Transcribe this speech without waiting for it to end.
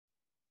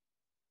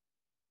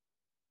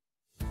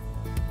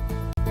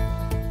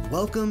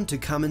Welcome to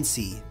Come and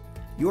See,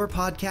 your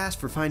podcast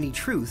for finding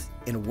truth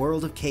in a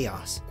world of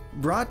chaos.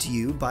 Brought to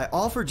you by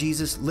All for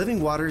Jesus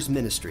Living Waters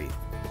Ministry.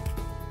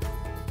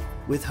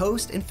 With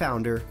host and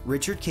founder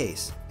Richard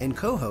Case and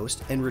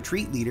co-host and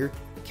retreat leader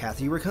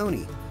Kathy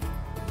Ricconi.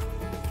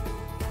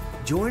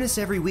 Join us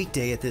every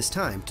weekday at this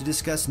time to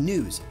discuss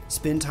news,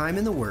 spend time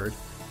in the Word,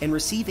 and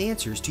receive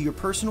answers to your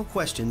personal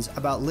questions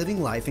about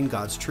living life in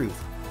God's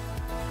truth.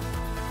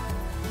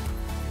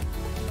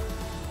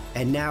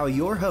 And now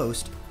your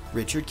host,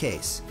 Richard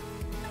Case.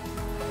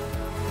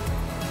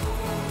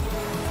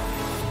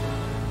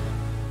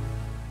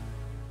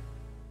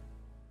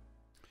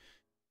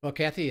 Well,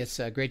 Kathy,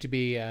 it's great to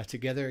be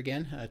together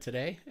again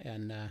today,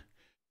 and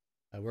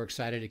we're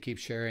excited to keep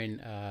sharing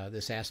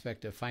this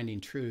aspect of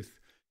finding truth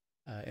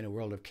in a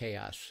world of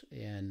chaos.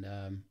 And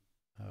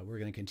we're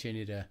going to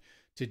continue to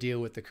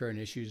deal with the current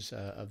issues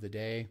of the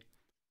day,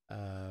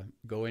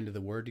 go into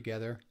the Word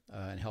together,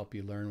 and help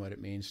you learn what it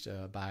means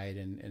to abide,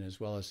 and as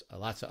well as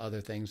lots of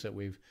other things that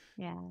we've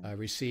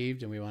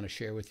received and we want to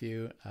share with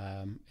you.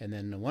 And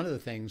then one of the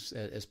things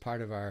as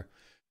part of our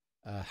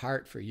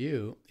heart for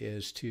you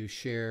is to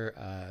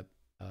share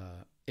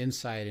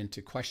insight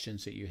into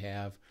questions that you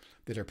have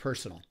that are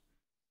personal.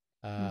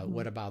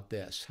 What about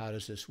this? How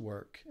does this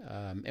work?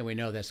 And we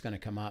know that's going to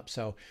come up.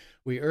 So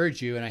we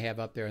urge you, and I have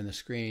up there on the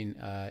screen,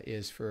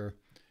 is for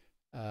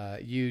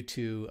you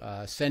to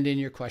send in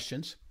your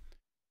questions.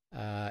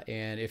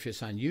 And if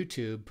it's on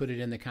YouTube, put it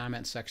in the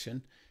comment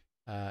section,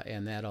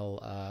 and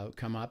that'll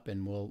come up,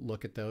 and we'll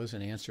look at those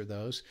and answer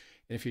those.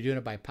 And if you're doing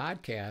it by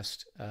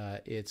podcast,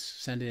 it's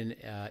send in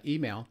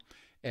email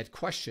at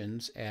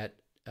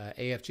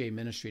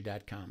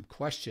questions@afjministry.com.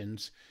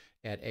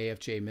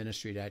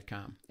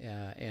 Questions@afjministry.com.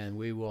 And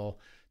we will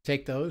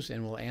take those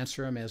and we'll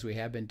answer them as we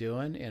have been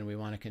doing. And we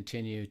want to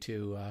continue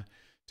to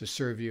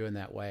serve you in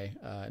that way,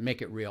 and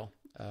make it real.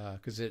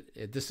 Because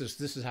this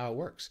is how it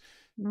works.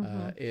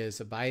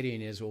 Is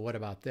abiding is, well, what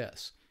about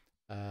this?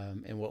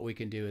 And what we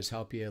can do is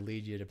help you,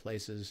 lead you to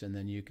places, and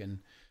then you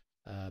can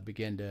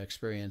begin to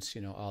experience,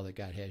 all that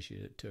God has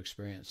you to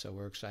experience. So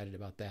we're excited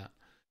about that.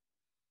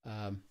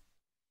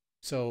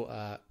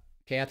 So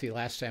Kathy,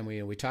 last time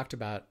we talked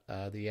about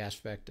the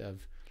aspect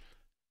of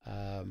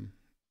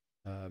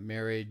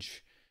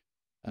marriage,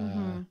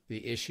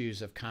 the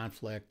issues of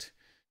conflict.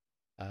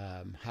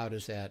 How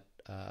does that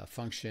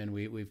function?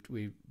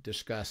 We've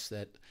discussed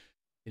that,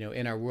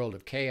 in our world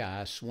of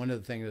chaos, one of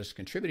the things that's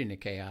contributing to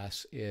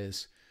chaos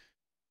is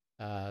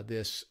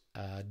this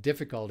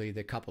difficulty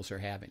that couples are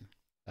having.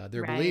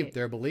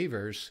 They're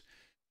believers.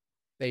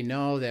 They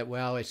know that,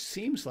 well, it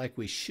seems like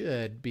we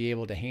should be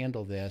able to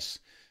handle this,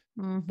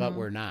 but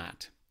we're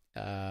not,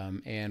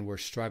 and we're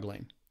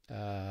struggling,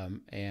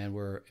 and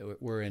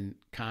we're in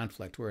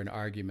conflict, we're in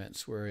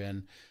arguments, we're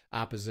in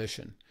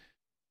opposition.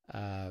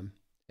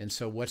 And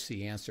so what's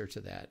the answer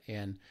to that?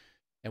 And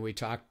we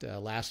talked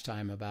last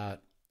time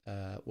about,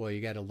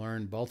 you got to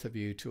learn, both of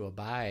you, to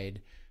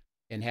abide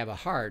and have a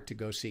heart to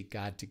go seek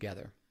God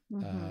together.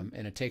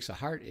 And it takes a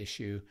heart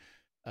issue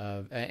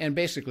and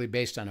basically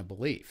based on a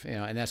belief,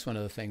 and that's one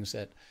of the things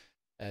that,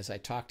 as I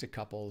talk to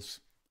couples,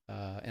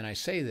 and I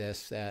say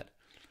this, that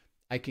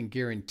I can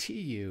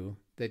guarantee you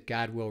that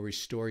God will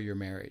restore your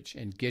marriage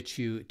and get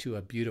you to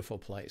a beautiful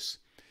place.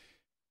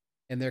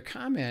 And their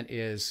comment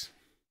is,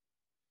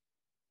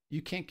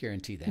 you can't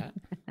guarantee that.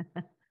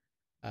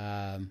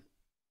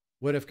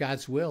 What if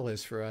God's will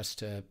is for us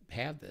to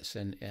have this?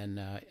 And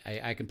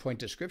I can point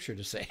to Scripture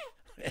to say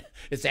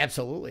it's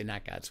absolutely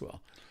not God's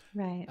will.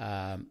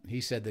 Right. He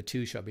said the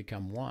two shall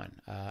become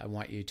one. I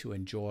want you to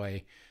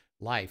enjoy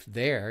life.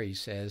 There, he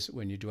says,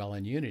 when you dwell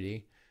in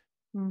unity,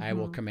 I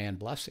will command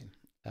blessing.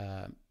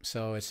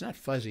 So it's not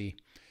fuzzy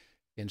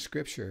in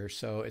Scripture.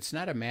 So it's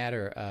not a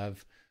matter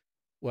of,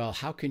 well,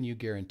 how can you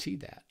guarantee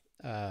that?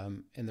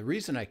 And the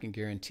reason I can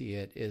guarantee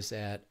it is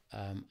that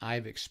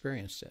I've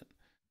experienced it.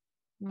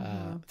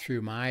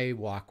 Through my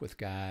walk with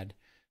God,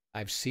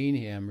 I've seen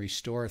him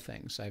restore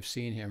things. I've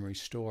seen him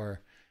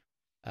restore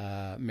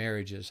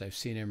marriages. I've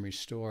seen him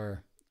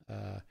restore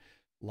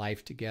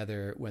life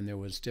together when there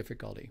was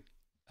difficulty.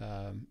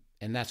 And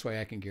that's why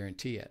I can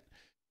guarantee it.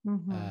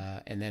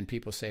 And then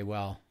people say,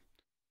 well,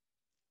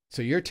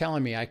 so you're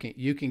telling me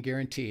you can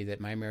guarantee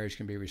that my marriage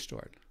can be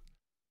restored?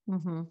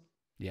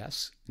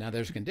 Yes. Now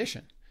there's a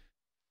condition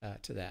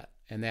to that.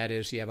 And that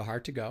is, you have a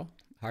heart to go,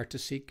 heart to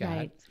seek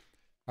God,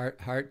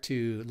 heart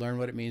to learn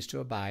what it means to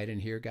abide and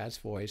hear God's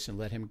voice and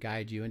let him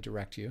guide you and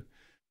direct you.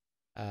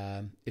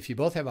 If you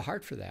both have a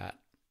heart for that,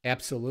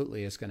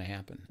 absolutely it's going to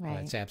happen.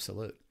 It's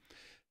absolute.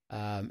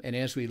 And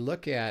as we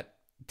look at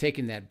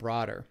taking that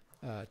broader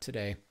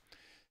today,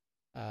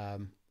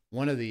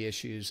 one of the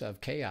issues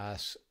of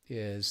chaos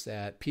is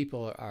that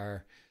people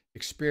are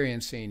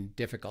experiencing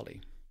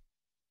difficulty.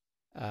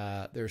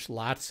 There's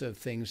lots of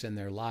things in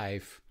their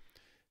life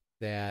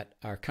that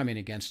are coming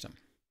against them.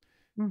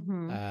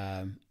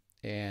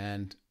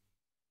 And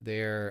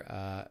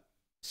they're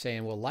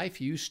saying, well,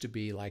 life used to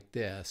be like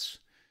this,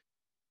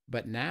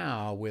 but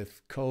now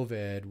with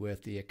COVID,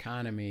 with the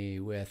economy,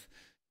 with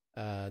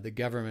the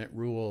government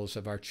rules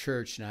of our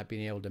church not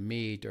being able to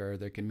meet, or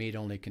they can meet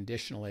only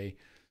conditionally.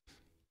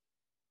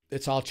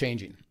 It's all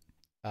changing.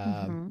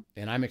 And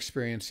I'm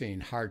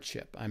experiencing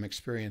hardship. I'm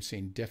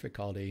experiencing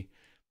difficulty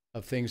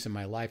of things in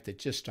my life that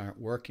just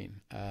aren't working.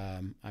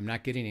 I'm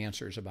not getting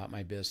answers about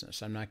my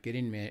business. I'm not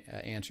getting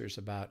answers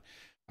about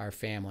our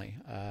family.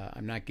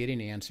 I'm not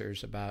getting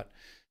answers about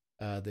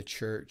the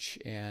church.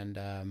 And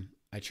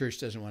my church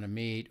doesn't want to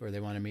meet, or they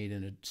want to meet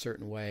in a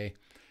certain way.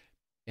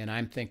 And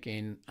I'm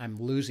thinking, I'm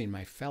losing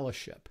my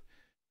fellowship.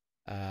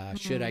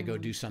 Should I go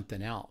do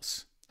something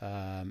else?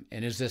 And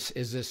is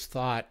this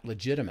thought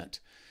legitimate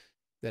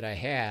that I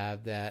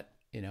have, that,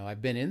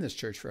 I've been in this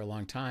church for a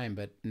long time,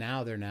 but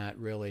now they're not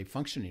really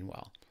functioning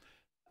well.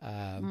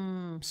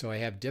 So I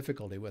have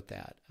difficulty with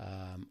that.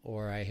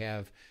 Or I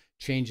have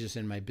changes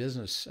in my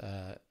business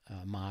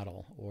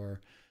model,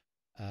 or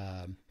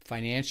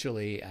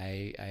financially,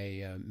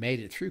 I made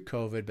it through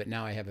COVID, but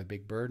now I have a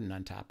big burden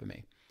on top of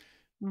me.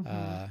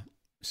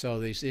 So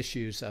these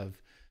issues of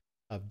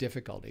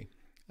difficulty.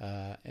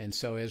 And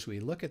so as we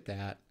look at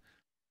that,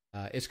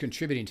 it's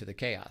contributing to the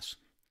chaos.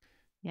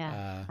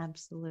 Yeah,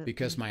 absolutely.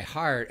 Because my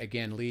heart,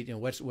 again,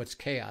 what's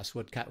chaos?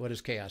 What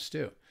does chaos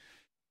do?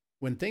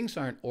 When things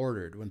aren't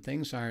ordered, when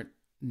things aren't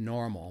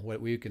normal,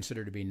 what we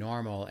consider to be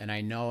normal, and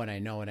I know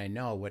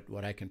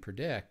what I can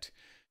predict,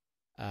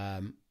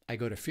 I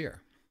go to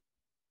fear.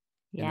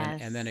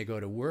 Yes. And then I go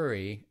to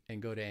worry and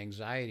go to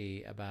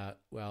anxiety about,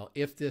 well,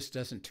 if this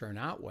doesn't turn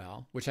out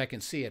well, which I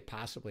can see it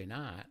possibly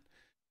not,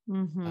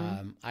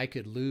 I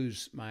could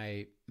lose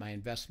my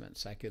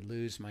investments. I could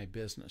lose my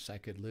business. I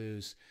could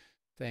lose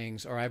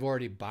things, or I've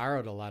already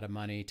borrowed a lot of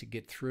money to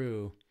get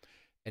through,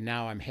 and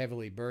now I'm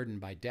heavily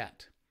burdened by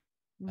debt,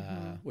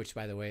 which,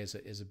 by the way,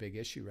 is a big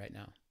issue right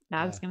now.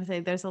 I was going to say,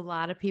 there's a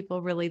lot of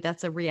people, really,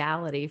 that's a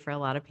reality for a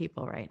lot of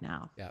people right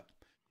now.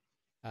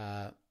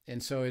 Yeah.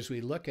 And so as we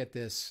look at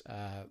this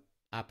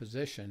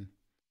opposition,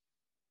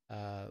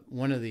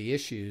 one of the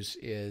issues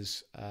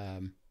is,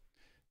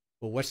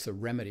 well, what's the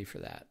remedy for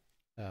that?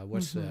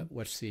 What's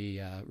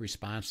the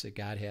response that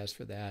God has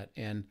for that?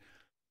 And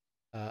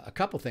a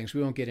couple things.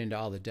 We won't get into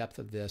all the depth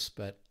of this,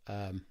 but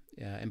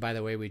and by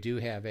the way, we do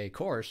have a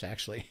course,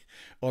 actually,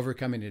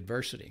 Overcoming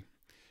Adversity,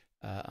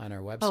 on our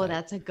website. Oh,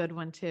 that's a good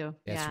one too.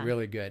 It's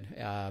really good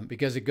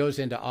because it goes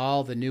into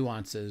all the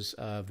nuances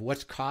of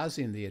what's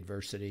causing the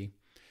adversity,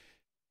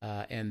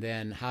 and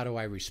then how do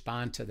I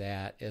respond to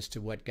that as to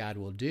what God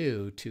will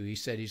do. He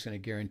said He's going to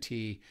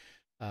guarantee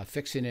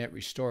fixing it,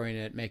 restoring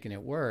it, making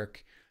it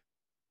work.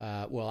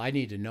 Well, I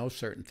need to know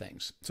certain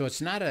things. So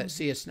it's not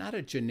it's not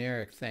a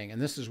generic thing. And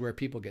this is where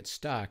people get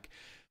stuck,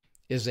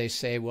 is they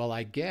say, well,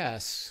 I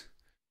guess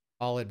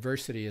all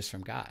adversity is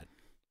from God,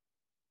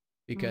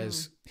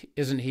 because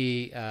isn't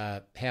He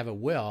have a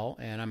will,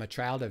 and I'm a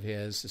child of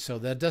His. So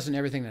that doesn't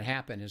everything that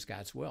happened is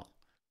God's will.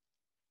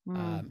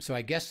 So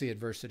I guess the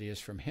adversity is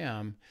from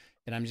Him,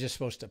 and I'm just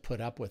supposed to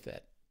put up with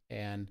it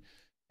and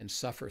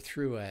suffer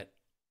through it,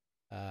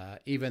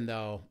 even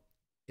though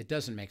it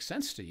doesn't make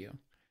sense to you.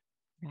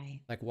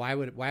 Right. Like, why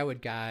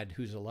would God,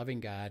 who's a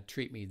loving God,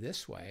 treat me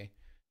this way?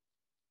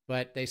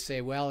 But they say,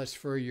 well, it's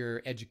for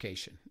your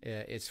education.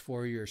 It's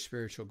for your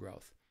spiritual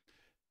growth.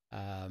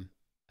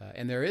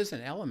 And there is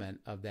an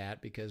element of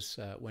that, because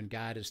when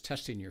God is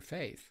testing your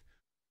faith,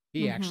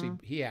 He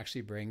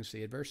actually brings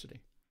the adversity.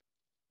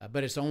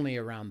 But it's only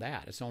around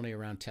that. It's only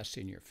around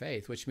testing your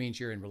faith, which means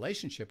you're in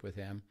relationship with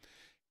Him,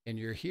 and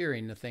you're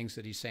hearing the things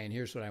that He's saying.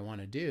 Here's what I want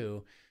to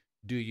do.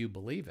 Do you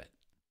believe it?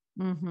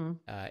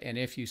 And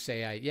if you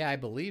say, I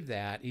believe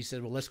that, He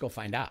said, well, let's go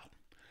find out.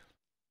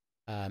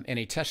 And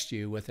He tests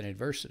you with an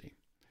adversity.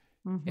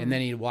 And then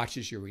He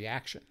watches your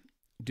reaction.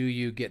 Do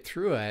you get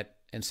through it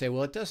and say,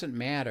 well, it doesn't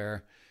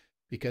matter,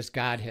 because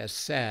God has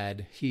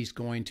said He's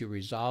going to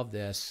resolve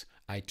this.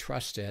 I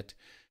trust it.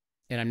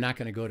 And I'm not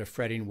going to go to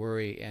fretting,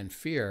 worry, and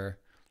fear.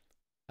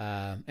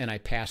 And I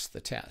passed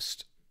the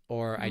test.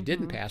 Or I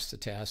didn't pass the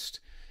test,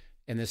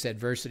 and this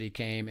adversity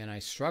came, and I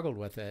struggled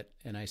with it.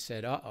 And I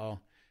said,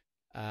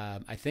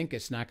 I think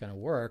it's not going to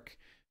work,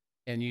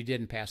 and you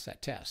didn't pass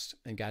that test.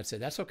 And God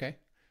said, that's okay.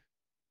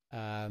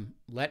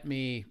 Let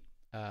me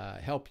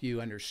help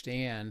you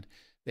understand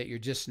that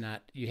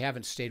you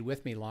haven't stayed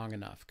with me long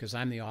enough, because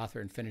I'm the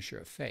author and finisher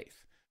of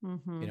faith,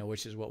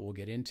 which is what we'll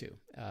get into,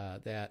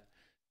 that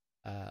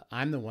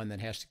I'm the one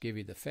that has to give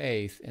you the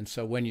faith. And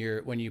so when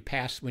you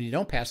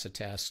don't pass the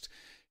test,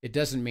 it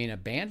doesn't mean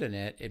abandon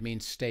it. It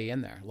means stay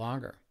in there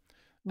longer.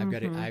 I've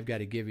got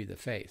to give you the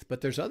faith.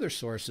 But there's other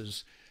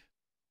sources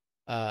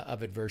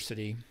of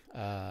adversity.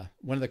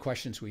 One of the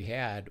questions we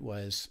had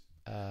was,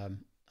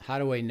 how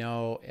do I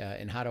know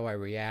and how do I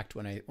react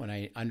when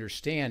I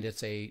understand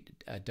it's a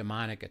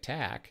demonic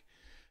attack,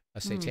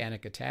 a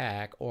satanic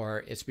attack,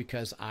 or it's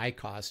because I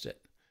caused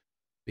it,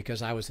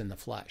 because I was in the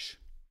flesh?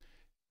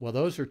 Well,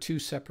 those are two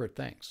separate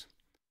things.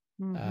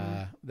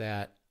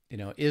 That,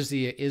 is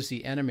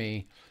the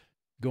enemy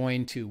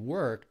going to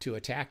work to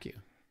attack you?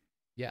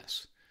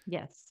 Yes.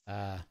 Yes.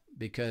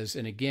 Because,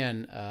 and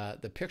again,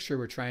 the picture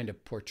we're trying to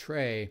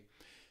portray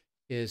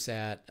is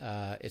that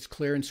it's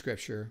clear in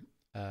Scripture.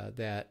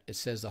 that it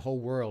says the whole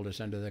world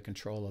is under the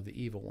control of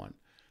the evil one,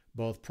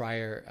 both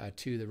prior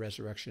to the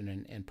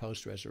resurrection and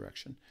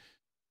post-resurrection.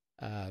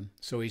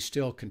 So he's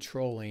still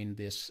controlling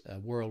this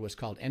world. What's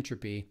called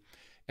entropy.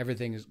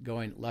 Everything is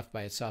going left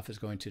by itself is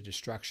going to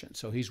destruction.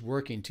 So he's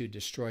working to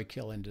destroy,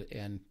 kill,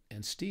 and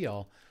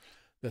steal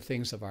the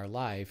things of our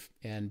life.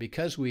 And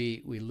because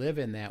we live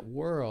in that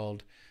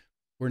world,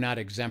 we're not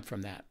exempt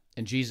from that.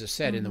 And Jesus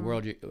said, in the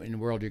world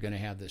you're going to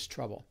have this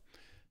trouble.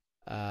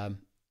 And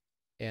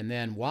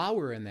then while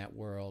we're in that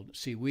world,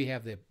 see, we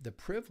have the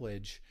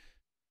privilege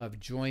of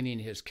joining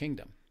his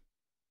kingdom,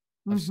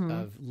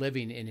 of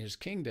living in his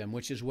kingdom,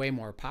 which is way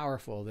more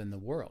powerful than the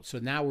world. So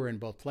now we're in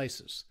both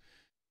places.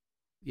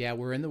 Yeah,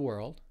 we're in the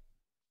world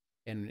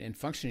and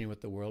functioning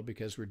with the world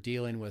because we're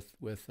dealing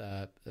with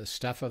the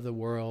stuff of the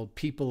world,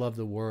 people of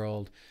the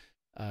world,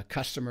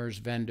 customers,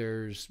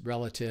 vendors,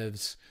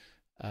 relatives,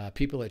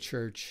 people at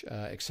church,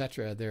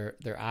 etc.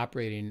 They're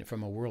operating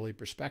from a worldly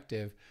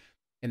perspective,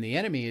 and the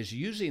enemy is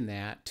using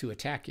that to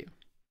attack you.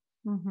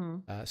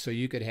 So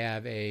you could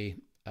have a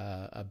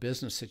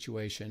business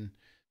situation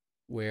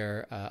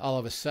where all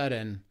of a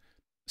sudden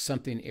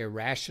something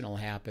irrational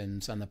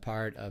happens on the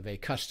part of a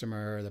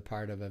customer or the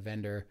part of a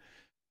vendor,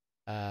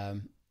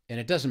 and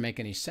it doesn't make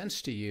any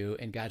sense to you.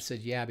 And God said,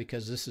 yeah,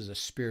 because this is a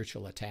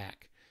spiritual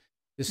attack.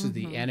 This is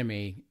the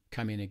enemy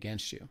coming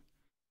against you.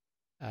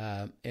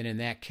 And in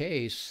that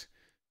case,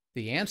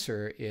 the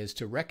answer is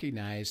to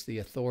recognize the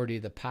authority,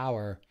 the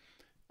power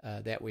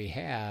that we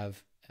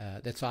have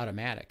that's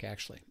automatic,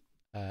 actually.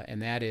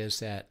 And that is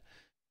that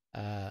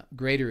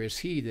greater is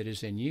he that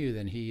is in you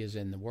than he is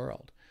in the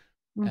world.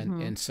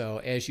 And so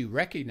as you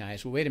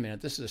recognize, well, wait a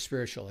minute, this is a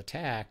spiritual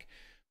attack,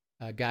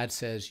 God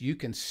says you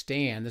can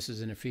stand. This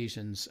is in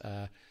Ephesians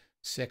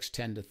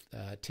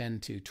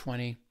 6:10 to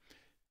 20.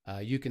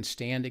 You can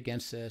stand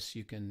against this.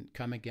 You can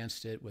come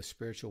against it with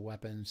spiritual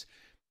weapons.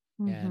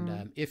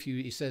 And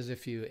he says,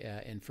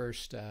 in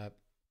First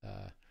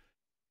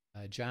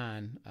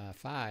John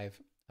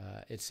 5,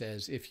 it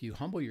says, if you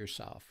humble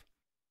yourself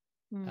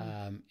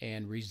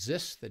and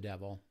resist the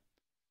devil,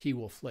 he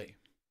will flee.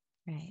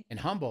 Right. And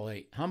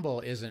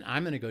humble isn't,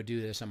 I'm going to go do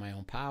this on my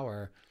own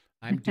power.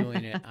 I'm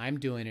doing it. I'm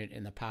doing it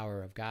in the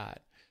power of God.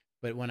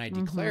 But when I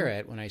declare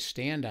it, when I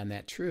stand on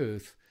that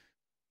truth,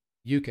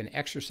 you can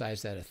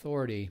exercise that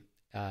authority,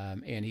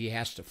 and he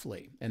has to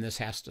flee, and this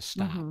has to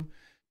stop.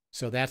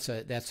 So that's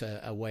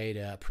a way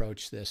to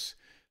approach this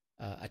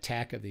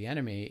attack of the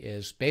enemy.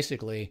 Is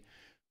basically,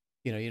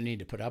 you need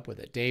to put up with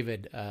it.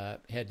 David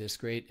had this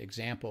great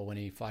example when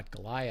he fought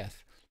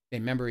Goliath.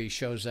 And remember, he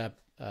shows up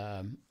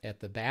at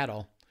the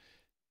battle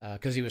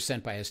because he was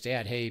sent by his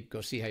dad. Hey, go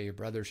see how your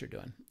brothers are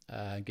doing.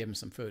 Give them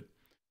some food.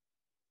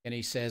 And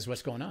he says,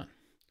 what's going on?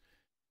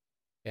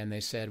 And they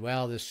said,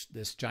 well,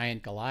 this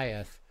giant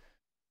Goliath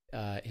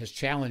has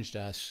challenged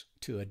us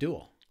to a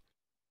duel.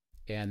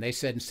 And they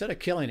said, instead of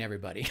killing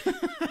everybody,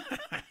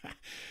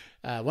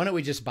 why don't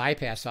we just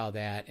bypass all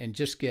that and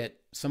just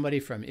get somebody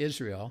from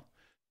Israel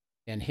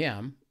and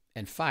him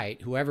and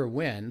fight. Whoever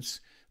wins,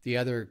 the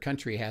other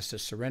country has to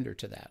surrender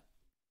to that.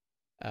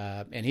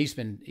 And he's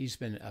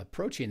been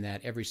approaching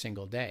that every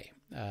single day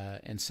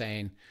and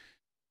saying,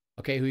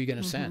 okay, who are you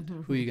going to send?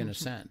 Who are you going to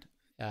send?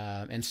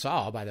 And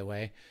Saul, by the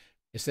way,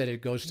 it said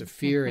it goes to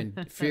fear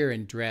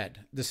and dread.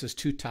 This is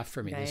too tough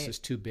for me. Right. This is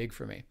too big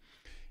for me.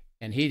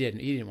 And he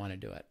didn't want to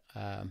do it.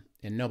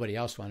 And nobody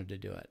else wanted to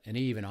do it. And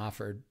he even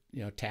offered,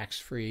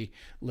 tax-free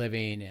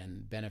living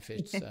and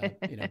benefits,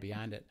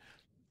 beyond it.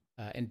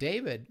 And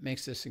David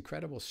makes this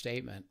incredible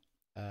statement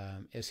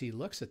as he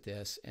looks at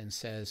this and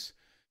says,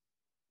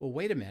 well,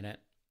 wait a minute.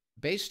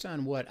 Based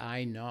on what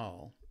I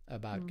know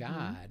about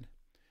God,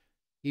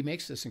 he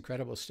makes this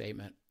incredible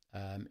statement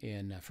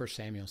in 1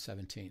 Samuel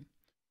 17.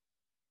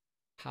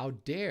 How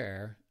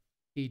dare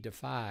he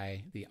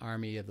defy the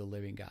army of the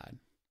living God?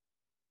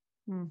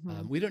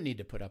 We don't need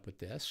to put up with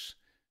this.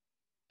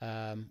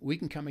 We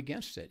can come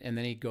against it. And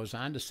then he goes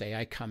on to say,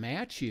 I come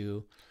at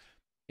you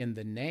in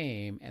the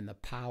name and the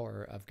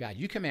power of God.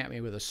 You come at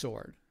me with a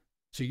sword.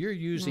 So you're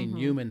using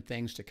human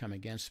things to come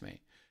against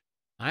me.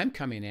 I'm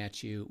coming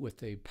at you with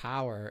the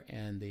power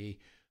and the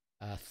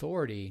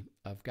authority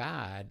of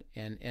God.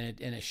 And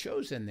it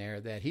shows in there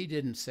that he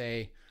didn't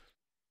say,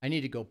 I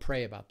need to go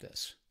pray about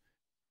this.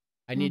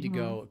 I need to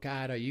go,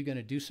 God, are you going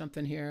to do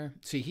something here?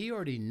 See, he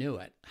already knew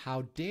it.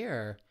 How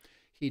dare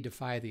he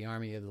defy the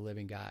army of the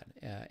living God?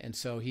 And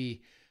so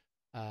he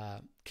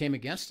came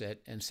against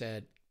it and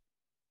said,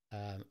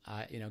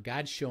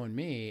 God's shown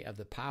me of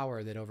the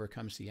power that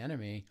overcomes the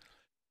enemy,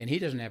 and he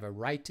doesn't have a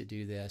right to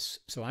do this.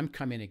 So I'm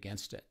coming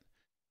against it,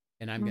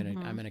 and I'm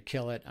gonna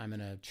kill it. I'm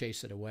gonna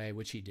chase it away,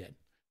 which he did.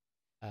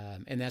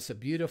 And that's a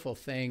beautiful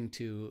thing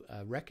to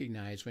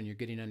recognize when you're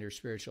getting under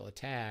spiritual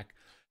attack.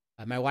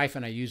 My wife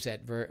and I use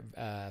that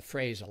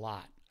phrase a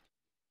lot.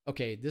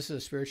 Okay, this is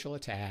a spiritual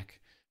attack,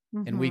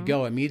 and we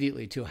go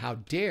immediately to how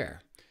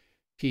dare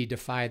he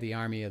defy the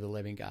army of the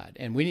living God.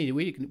 And we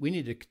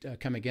need to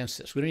come against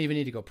this. We don't even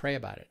need to go pray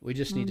about it. We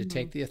just need to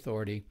take the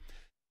authority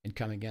and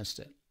come against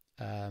it.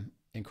 And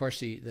of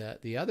course,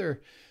 the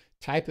other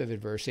type of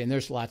adversity, and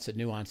there's lots of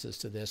nuances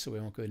to this, so we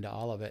won't go into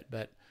all of it,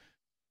 but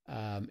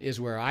is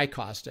where I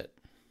caused it.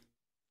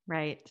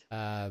 Right.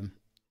 And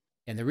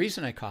the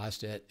reason I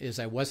caused it is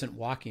I wasn't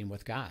walking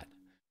with God.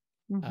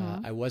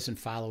 I wasn't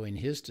following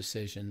his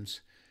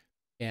decisions,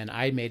 and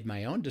I made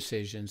my own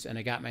decisions, and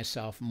I got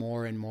myself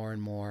more and more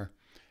and more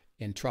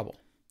in trouble.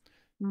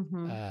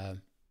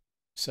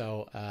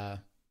 So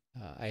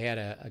I had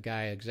a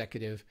guy,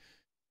 executive,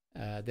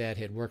 that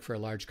had worked for a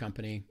large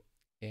company,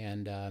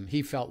 and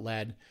he felt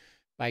led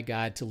by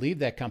God to leave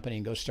that company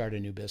and go start a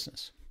new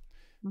business.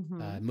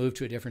 Move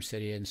to a different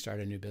city and start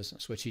a new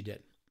business, which he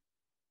did.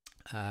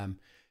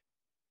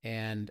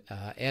 And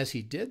as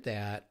he did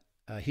that,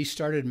 he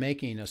started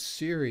making a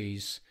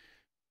series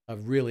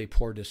of really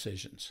poor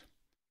decisions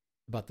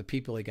about the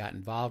people he got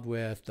involved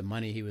with, the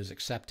money he was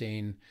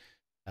accepting,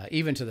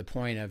 even to the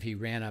point of he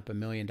ran up $1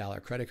 million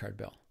credit card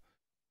bill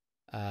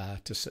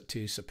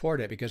to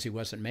support it because he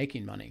wasn't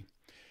making money.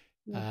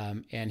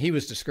 And he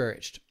was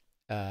discouraged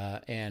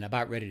and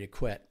about ready to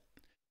quit.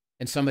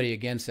 And somebody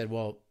again said,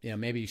 well,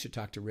 maybe you should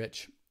talk to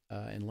Rich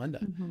and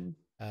Linda.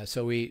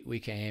 So we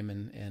came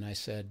and I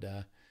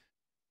said,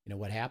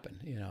 what happened?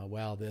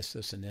 Well, this,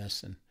 and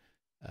this. And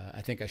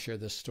I think I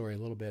shared this story a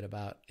little bit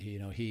about,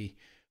 he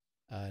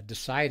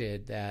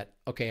decided that,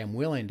 okay, I'm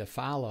willing to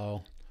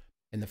follow.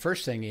 And the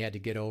first thing he had to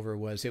get over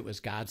was it was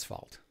God's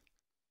fault.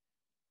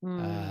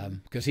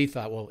 Because he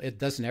thought, well, it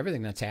doesn't,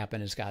 everything that's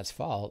happened is God's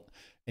fault.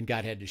 And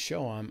God had to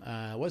show him,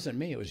 it wasn't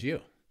me, it was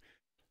you.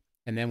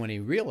 And then when he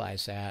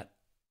realized that,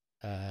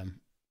 and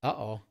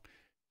I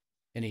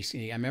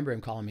remember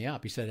him calling me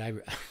up. He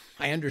said,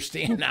 I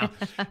understand now.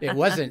 It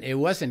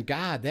wasn't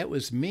God. That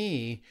was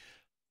me.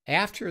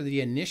 After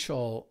the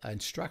initial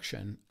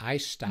instruction, I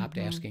stopped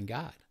asking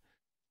God.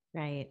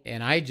 Right.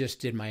 And I just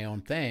did my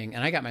own thing,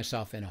 and I got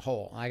myself in a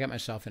hole. I got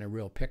myself in a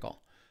real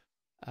pickle.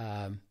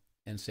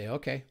 And say,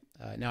 okay,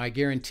 now I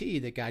guarantee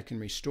that God can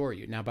restore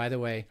you. Now, by the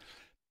way,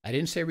 I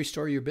didn't say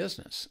restore your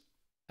business.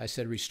 I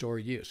said restore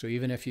you. So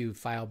even if you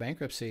file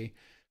bankruptcy,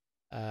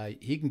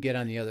 he can get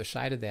on the other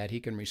side of that. He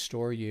can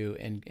restore you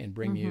and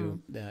bring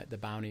you the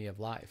bounty of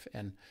life.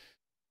 And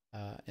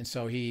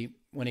so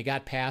when he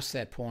got past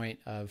that point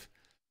of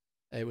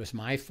it was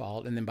my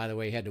fault, and then by the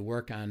way, he had to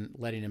work on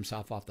letting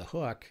himself off the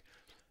hook.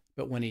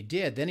 But when he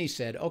did, then he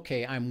said,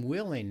 okay, I'm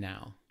willing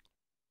now.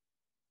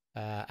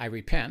 I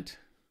repent.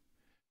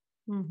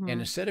 And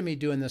instead of me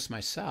doing this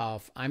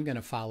myself, I'm going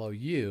to follow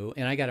you.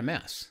 And I got a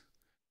mess.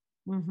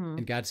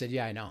 And God said,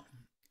 yeah, I know.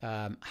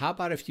 How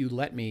about if you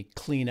let me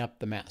clean up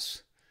the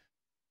mess?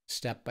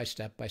 Step by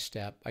step by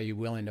step. Are you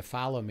willing to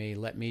follow me?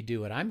 Let me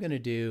do what I'm going to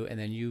do. And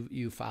then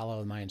you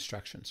follow my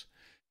instructions.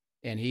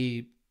 And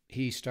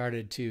he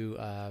started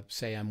to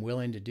say, I'm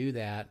willing to do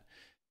that.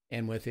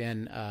 And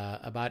within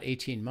about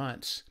 18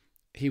 months,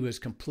 he was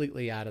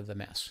completely out of the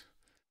mess.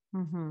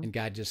 And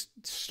God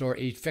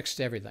he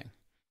fixed everything.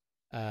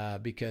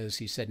 Because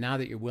he said, now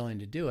that you're willing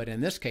to do it,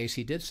 in this case,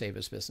 he did save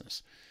his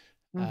business,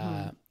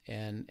 and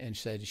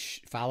said,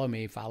 follow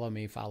me, follow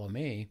me, follow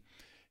me.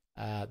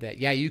 That,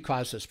 yeah, you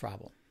caused this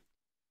problem.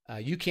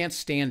 You can't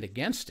stand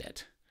against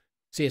it.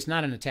 See, it's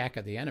not an attack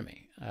of the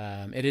enemy.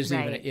 It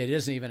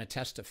isn't even a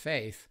test of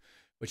faith,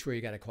 which where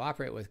you got to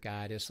cooperate with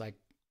God. It's like,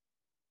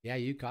 yeah,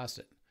 you caused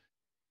it.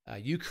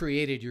 You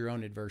created your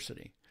own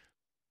adversity.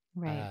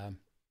 Right.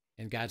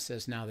 And God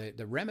says, now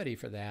the remedy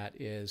for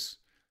that is,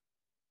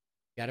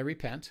 got to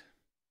repent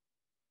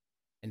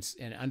and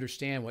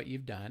understand what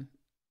you've done,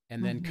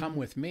 and then come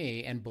with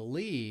me and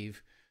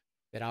believe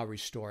that I'll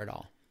restore it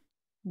all,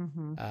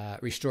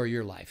 restore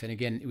your life. And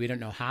again, we don't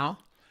know how,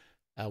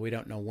 we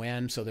don't know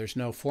when, so there's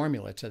no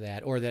formula to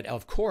that, or that,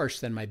 of course,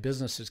 then my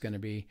business is going to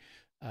be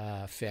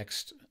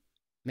fixed.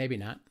 Maybe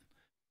not.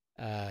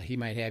 He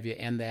might have you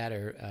end that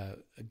or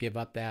give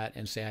up that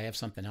and say, I have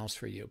something else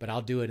for you, but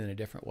I'll do it in a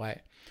different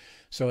way.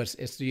 So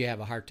it's do you have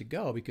a heart to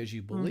go because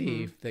you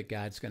believe that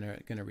God's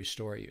gonna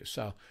restore you.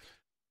 So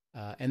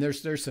and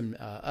there's some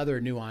other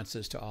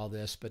nuances to all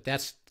this, but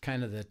that's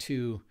kind of the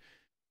two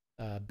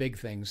big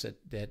things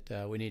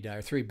that we need to,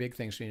 or three big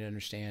things we need to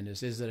understand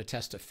is it a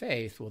test of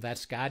faith? Well,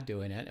 that's God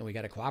doing it, and we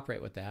got to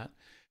cooperate with that.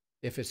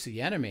 If it's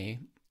the enemy,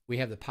 we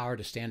have the power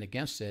to stand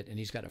against it, and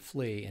he's got to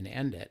flee and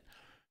end it.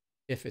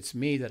 If it's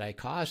me that I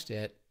caused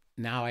it,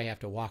 now I have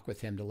to walk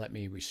with him to let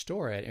me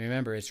restore it. And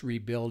remember, it's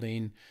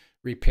rebuilding,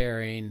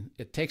 repairing.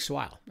 It takes a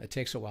while. It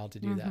takes a while to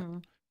do that.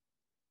 Do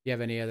you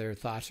have any other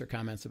thoughts or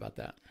comments about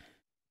that?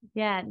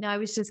 Yeah, no, I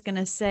was just going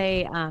to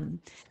say,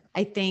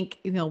 I think,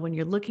 when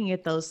you're looking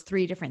at those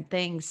three different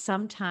things,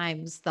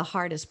 sometimes the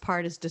hardest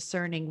part is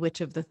discerning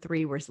which of the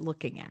three we're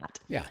looking at.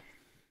 Yeah.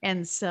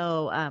 And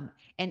so,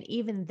 and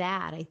even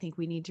that, I think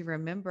we need to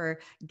remember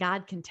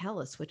God can tell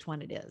us which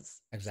one it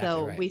is. Exactly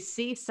so right. We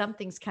see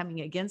something's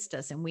coming against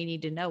us and we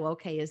need to know,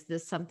 okay, is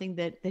this something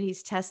that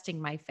he's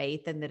testing my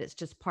faith and that it's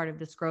just part of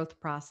this growth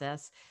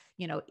process?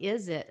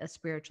 Is it a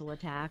spiritual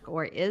attack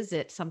or is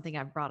it something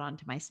I've brought on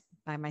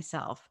by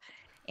myself?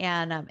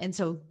 And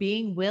so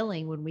being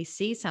willing when we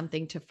see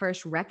something to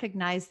first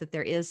recognize that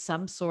there is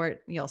some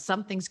sort,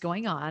 something's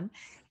going on,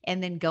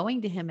 and then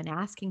going to him and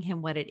asking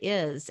him what it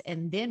is.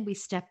 And then we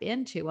step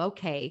into,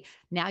 okay,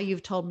 now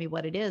you've told me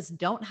what it is.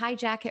 Don't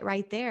hijack it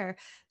right there.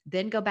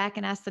 Then go back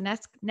and ask the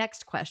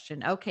next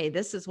question. Okay,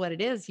 this is what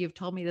it is. You've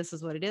told me this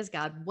is what it is,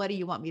 God. What do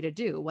you want me to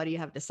do? What do you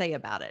have to say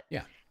about it?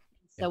 Yeah.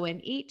 So in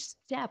each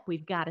step,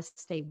 we've got to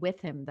stay with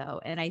him,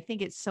 though. And I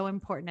think it's so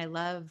important. I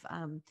love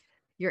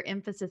your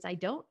emphasis. I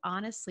don't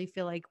honestly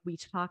feel like we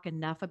talk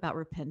enough about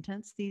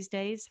repentance these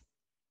days.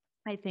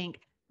 I think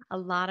a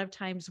lot of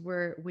times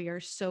we are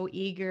so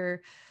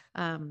eager,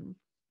 I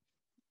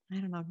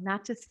don't know,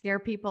 not to scare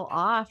people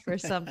off or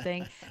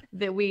something,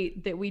 that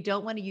we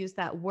don't want to use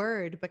that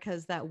word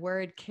because that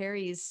word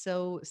carries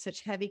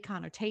such heavy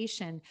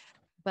connotation.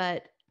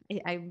 But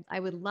I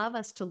would love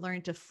us to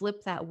learn to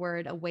flip that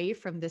word away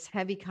from this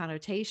heavy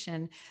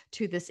connotation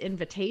to this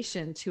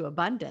invitation to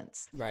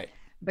abundance. Right.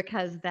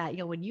 Because that,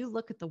 when you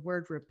look at the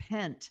word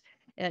repent,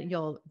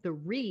 the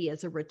re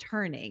is a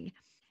returning,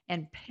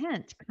 and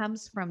pent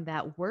comes from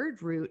that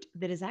word root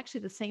that is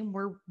actually the same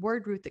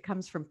word root that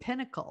comes from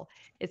pinnacle.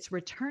 It's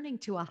returning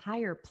to a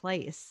higher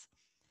place.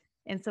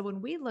 And so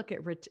when we look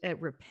at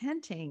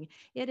repenting,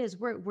 it is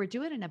we're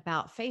doing an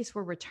about face.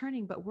 We're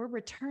returning, but we're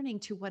returning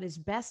to what is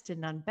best and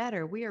none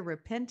better. We are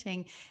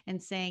repenting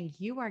and saying,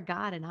 "You are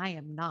God and I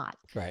am not."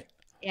 Right.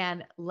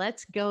 And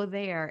let's go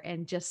there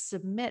and just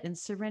submit and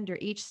surrender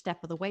each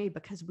step of the way,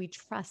 because we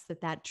trust that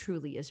that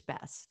truly is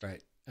best.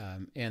 Right.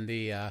 And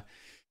the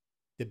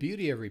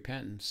beauty of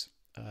repentance,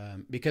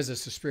 because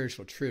it's a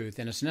spiritual truth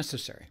and it's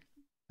necessary.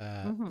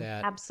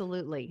 That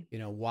absolutely.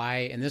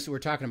 Why? And this, we're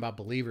talking about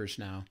believers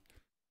now.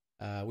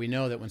 We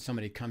know that when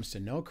somebody comes to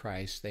know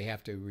Christ, they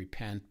have to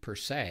repent per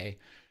se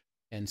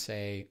and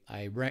say,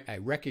 I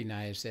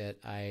recognize that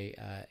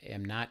I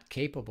am not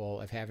capable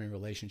of having a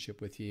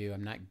relationship with you.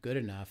 I'm not good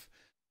enough.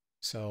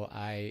 So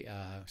I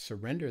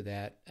surrender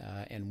that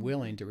and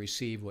willing to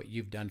receive what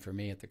you've done for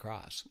me at the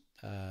cross.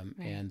 Right.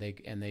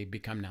 And they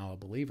become now a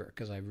believer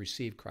because I've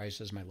received Christ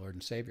as my Lord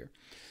and Savior.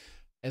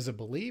 As a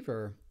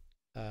believer,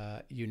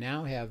 you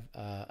now have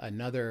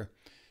another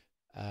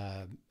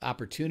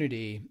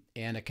opportunity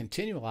and a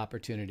continual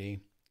opportunity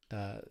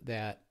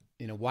that,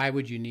 why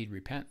would you need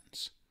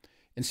repentance?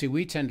 And see,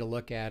 we tend to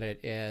look at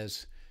it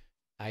as,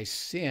 I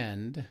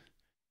sinned.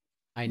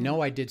 I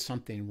know I did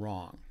something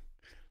wrong.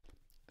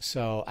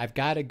 So I've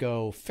got to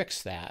go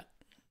fix that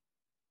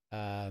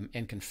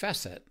and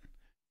confess it.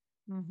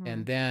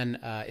 And then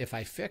if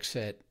I fix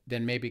it,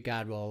 then maybe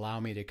God will allow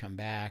me to come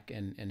back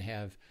and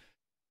have,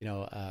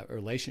 a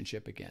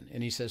relationship again.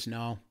 And he says,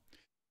 no.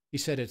 He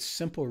said it's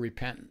simple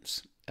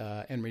repentance.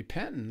 And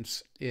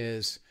repentance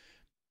is,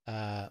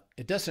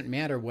 it doesn't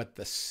matter what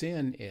the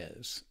sin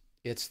is.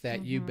 It's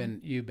that you've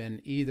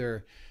been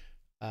either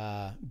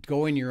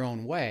going your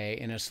own way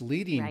and it's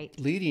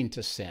leading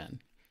to sin,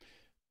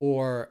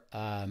 or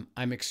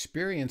I'm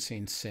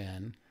experiencing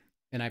sin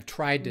and I've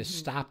tried to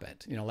stop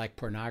it, like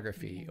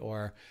pornography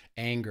or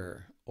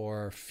anger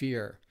or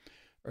fear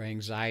or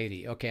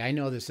anxiety. Okay, I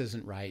know this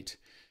isn't right.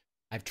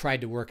 I've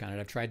tried to work on it.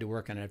 I've tried to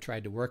work on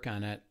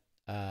it.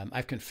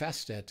 I've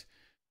confessed it,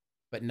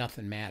 but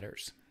nothing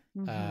matters.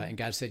 And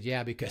God said,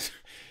 yeah, because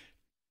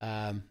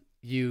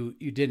you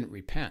didn't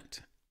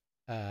repent.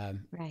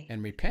 Right.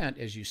 And repent,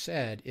 as you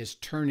said, is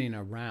turning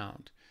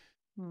around.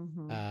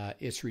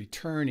 It's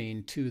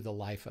returning to the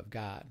life of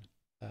God.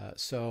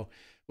 So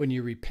when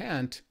you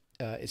repent,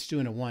 it's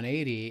doing a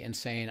 180 and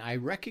saying, I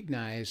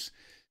recognize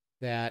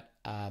that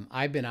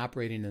I've been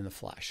operating in the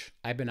flesh.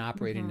 I've been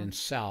operating in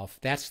self.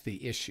 That's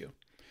the issue.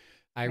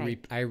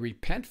 I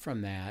repent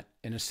from that.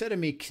 And instead of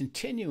me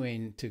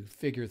continuing to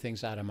figure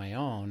things out on my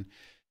own,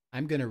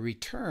 I'm going to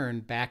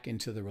return back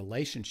into the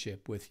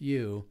relationship with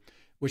you,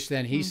 which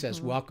then he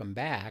says, welcome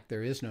back.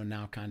 There is no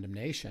now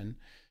condemnation,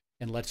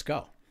 and let's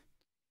go.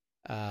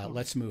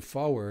 Let's move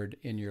forward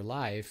in your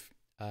life.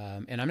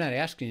 And I'm not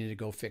asking you to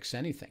go fix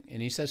anything.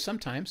 And he says,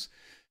 sometimes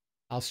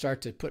I'll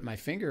start to put my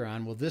finger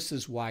on, well, this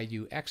is why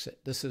you exit.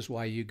 This is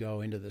why you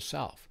go into the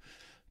self,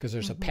 because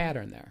there's a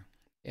pattern there.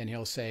 And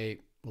he'll say,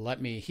 well,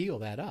 let me heal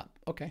that up.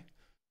 Okay,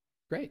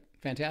 great,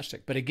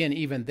 fantastic. But again,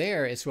 even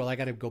there, it's, well, I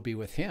got to go be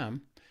with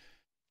him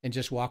and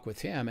just walk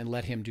with him and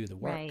let him do the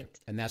work. Right.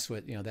 And that's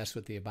what, that's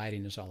what the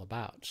abiding is all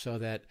about. So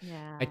that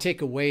I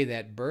take away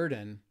that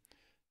burden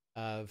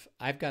of,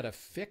 I've got to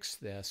fix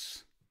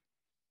this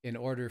in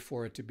order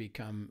for it to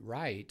become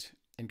right.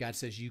 And God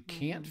says, you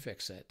can't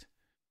fix it.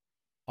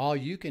 All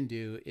you can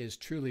do is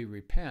truly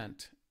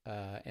repent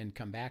and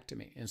come back to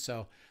me. And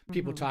so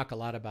people talk a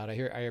lot about, I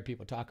hear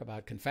people talk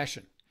about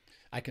confession.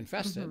 I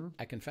confessed it.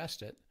 I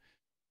confessed it.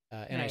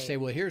 And I say,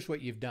 well, here's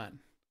what you've done.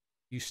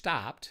 You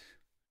stopped.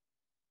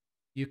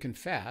 You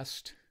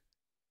confessed.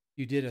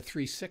 You did a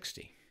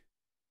 360.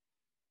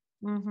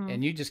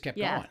 And you just kept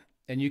going.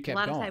 And you kept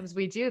going. A lot of times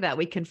we do that.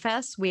 We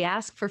confess, we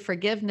ask for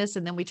forgiveness,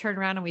 and then we turn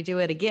around and we do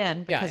it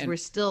again because we're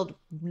still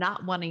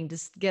not wanting to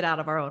get out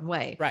of our own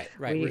way. Right.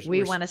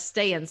 We want to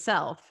stay in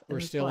self. We're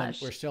still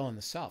in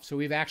the self. So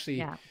we've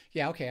actually,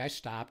 okay, I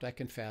stopped. I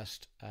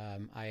confessed.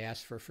 I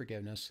asked for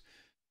forgiveness.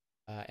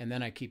 And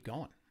then I keep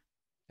going.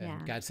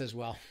 And God says,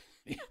 well,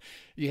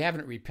 you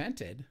haven't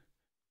repented.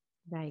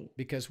 Right.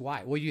 Because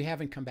why? Well, you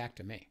haven't come back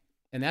to me.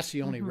 And that's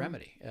the only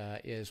remedy,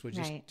 is well,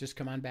 Right. just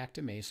come on back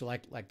to me. So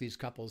like these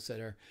couples that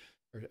are,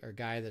 or a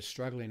guy that's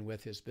struggling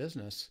with his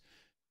business,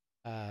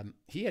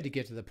 he had to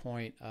get to the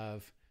point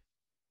of,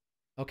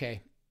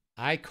 okay,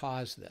 I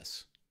caused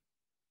this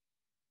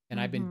and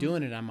I've been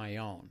doing it on my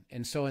own.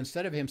 And so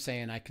instead of him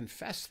saying, I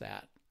confess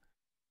that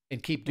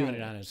and keep doing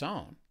it on his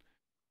own,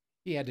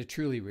 he had to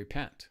truly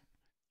repent.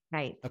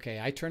 Right. Okay,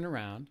 I turn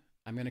around.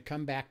 I'm going to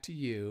come back to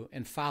you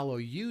and follow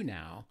you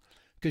now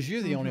because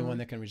you're the only one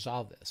that can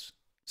resolve this.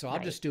 So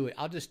I'll just do it.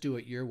 I'll just do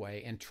it your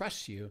way and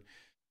trust you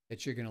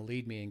that you're going to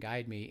lead me and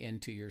guide me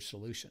into your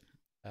solution.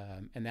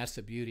 And that's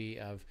the beauty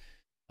of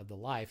the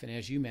life. And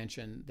as you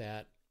mentioned,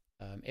 that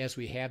as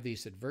we have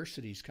these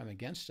adversities come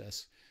against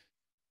us,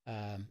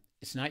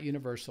 it's not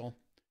universal.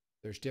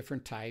 There's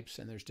different types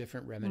and there's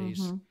different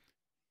remedies.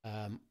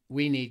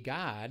 We need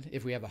God,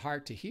 if we have a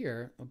heart to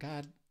hear, well,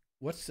 God,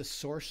 what's the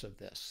source of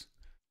this?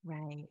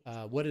 Right.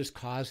 What is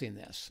causing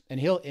this? And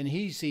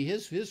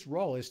his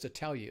role is to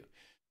tell you,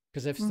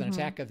 because if it's an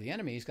attack of the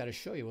enemy, he's got to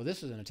show you, well,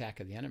 this is an attack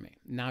of the enemy.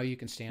 Now you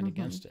can stand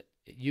against it.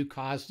 You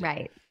caused it.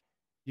 Right.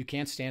 You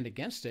can't stand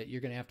against it.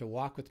 You're going to have to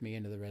walk with me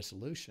into the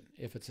resolution.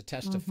 If it's a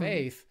test of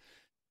faith,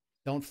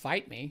 don't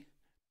fight me.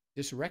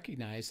 Just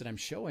recognize that I'm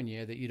showing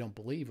you that you don't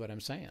believe what I'm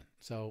saying.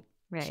 So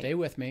stay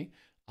with me.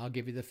 I'll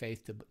give you the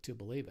faith to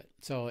believe it.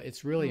 So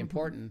it's really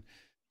important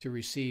to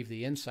receive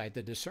the insight,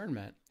 the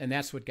discernment, and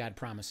that's what God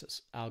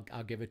promises. I'll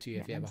give it to you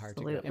if you have a heart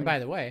to go. And by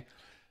the way,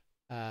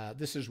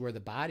 this is where the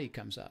body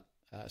comes up.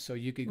 So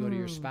you could go to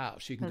your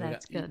spouse. You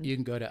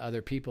can go to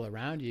other people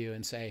around you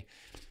and say,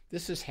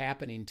 "This is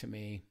happening to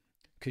me.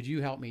 Could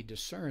you help me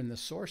discern the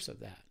source of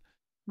that?"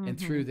 And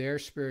through their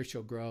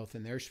spiritual growth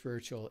and their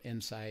spiritual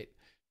insight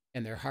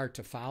and their heart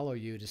to follow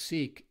you, to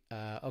seek,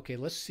 okay,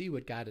 let's see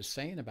what God is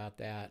saying about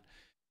that.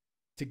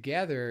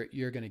 Together,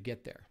 you're going to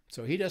get there.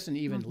 So he doesn't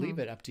even leave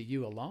it up to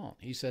you alone.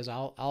 He says,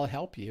 I'll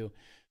help you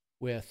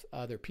with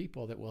other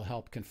people that will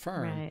help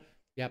confirm,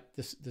 yep,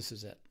 this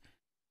is it.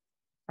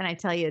 And I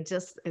tell you,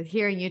 just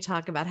hearing you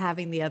talk about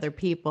having the other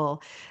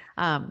people,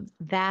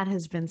 that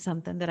has been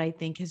something that I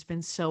think has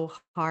been so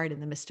hard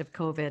in the midst of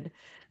COVID,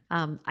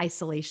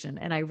 isolation.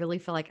 And I really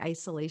feel like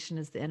isolation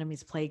is the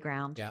enemy's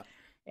playground. Yeah.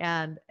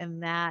 And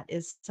that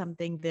is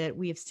something that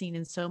we have seen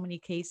in so many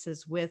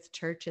cases with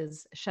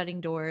churches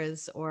shutting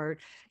doors, or,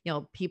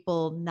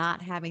 people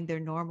not having their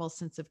normal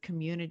sense of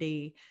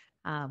community,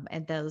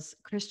 and those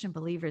Christian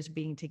believers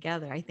being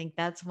together. I think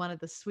that's one of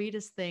the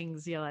sweetest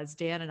things, as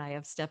Dan and I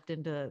have stepped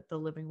into the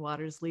Living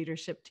Waters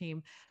leadership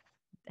team,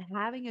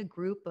 having a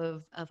group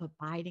of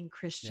abiding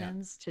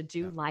Christians to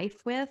do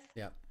life with.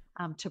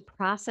 To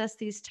process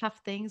these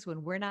tough things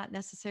when we're not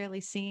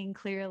necessarily seeing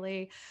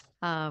clearly,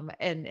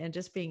 and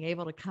just being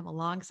able to come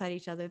alongside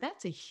each other,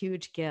 that's a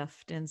huge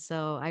gift. And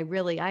so I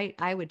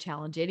would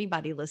challenge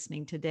anybody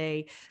listening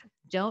today,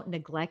 don't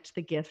neglect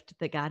the gift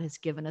that God has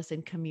given us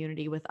in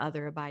community with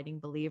other abiding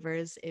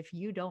believers. If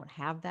you don't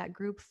have that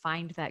group,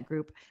 find that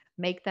group,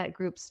 make that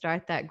group,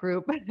 start that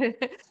group,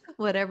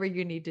 whatever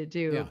you need to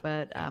do.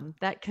 But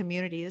that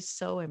community is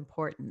so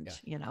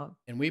important,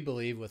 And we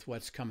believe with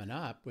what's coming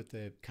up with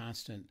the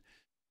constant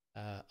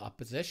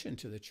opposition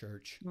to the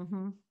church,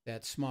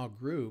 that small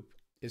group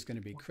is going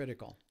to be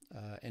critical,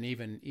 and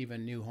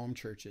even new home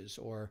churches,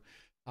 or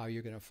how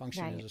you're going to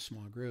function as a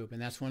small group. And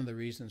that's one of the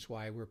reasons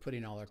why we're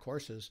putting all our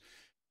courses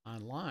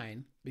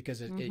online,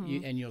 because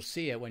and you'll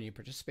see it when you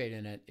participate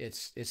in it.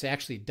 It's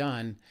actually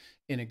done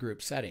in a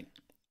group setting,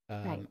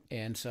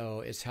 and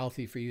so it's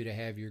healthy for you to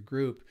have your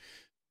group,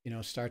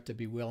 start to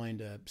be willing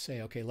to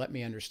say, okay, let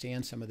me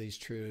understand some of these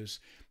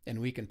truths, and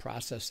we can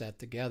process that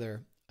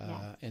together.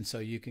 And so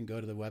you can go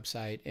to the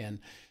website and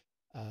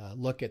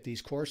look at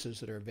these courses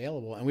that are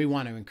available. And we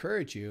want to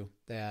encourage you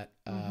that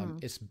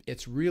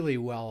it's really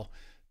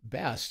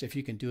best if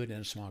you can do it in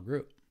a small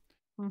group,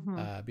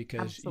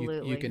 because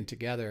you can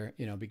together,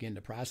 begin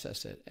to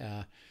process it.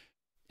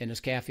 And as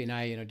Kathy and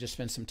I, just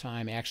spend some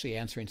time actually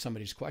answering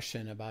somebody's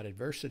question about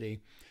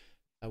adversity,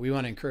 we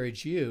want to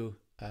encourage you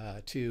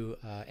to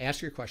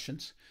ask your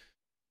questions.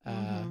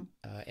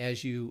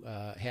 As you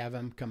have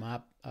them come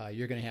up,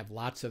 you're going to have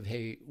lots of,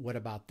 hey, what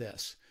about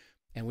this?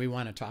 And we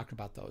want to talk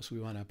about those. We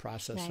want to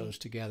process those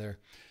together.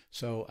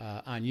 So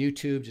on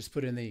YouTube, just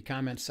put in the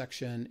comments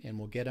section and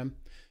we'll get them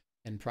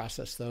and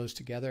process those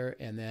together.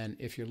 And then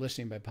if you're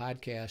listening by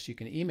podcast, you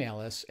can email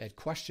us at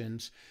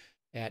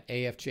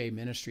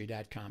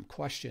questions@afjministry.com,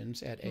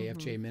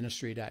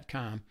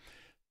 questions@afjministry.com,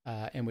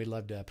 and we'd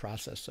love to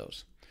process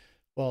those.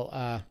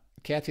 Well,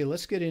 Kathy,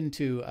 let's get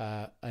into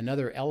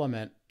another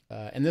element.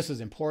 And this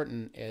is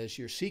important as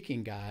you're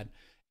seeking God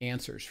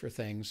answers for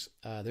things.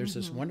 There's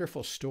this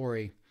wonderful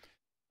story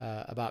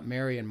about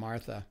Mary and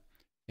Martha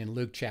in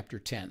Luke chapter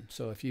 10.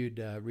 So if you'd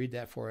read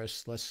that for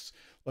us, let's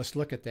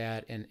look at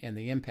that and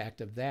the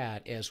impact of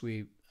that as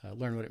we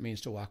learn what it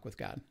means to walk with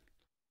God.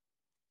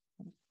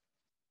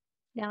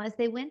 Now, as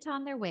they went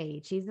on their way,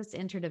 Jesus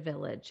entered a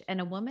village, and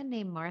a woman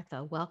named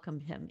Martha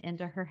welcomed him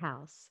into her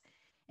house.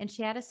 And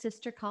she had a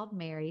sister called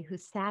Mary who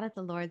sat at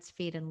the Lord's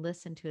feet and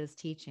listened to his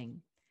teaching.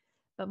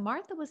 But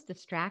Martha was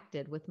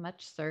distracted with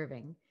much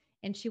serving.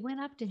 And she went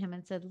up to him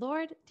and said,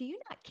 Lord, do you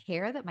not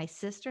care that my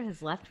sister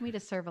has left me to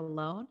serve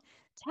alone?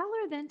 Tell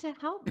her then to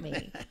help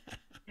me.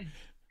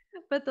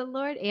 But the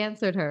Lord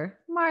answered her,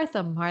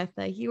 Martha,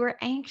 Martha, you are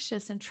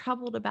anxious and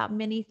troubled about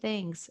many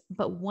things,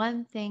 but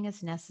one thing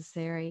is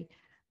necessary.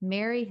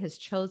 Mary has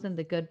chosen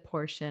the good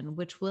portion,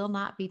 which will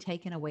not be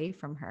taken away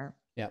from her.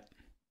 Yep.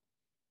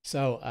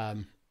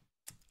 So,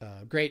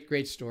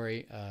 great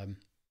story.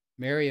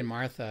 Mary and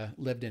Martha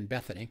lived in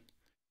Bethany.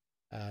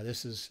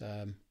 This is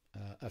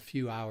a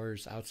few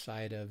hours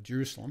outside of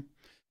Jerusalem.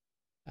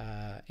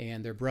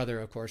 And their brother,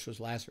 of course,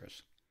 was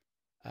Lazarus.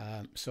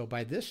 So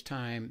by this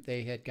time,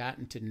 they had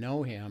gotten to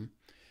know him,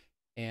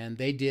 and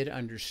they did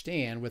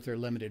understand with their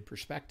limited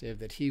perspective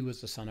that he was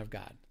the Son of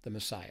God, the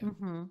Messiah.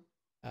 Mm-hmm.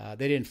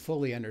 They didn't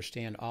fully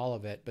understand all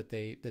of it, but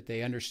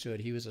they understood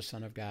he was the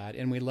Son of God,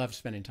 and we loved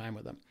spending time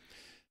with him.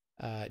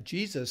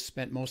 Jesus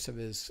spent most of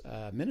his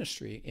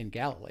ministry in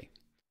Galilee,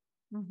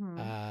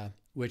 Mm-hmm.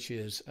 which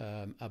is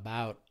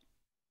about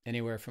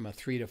anywhere from a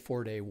 3 to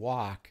 4 day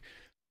walk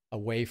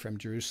away from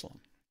Jerusalem.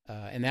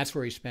 And that's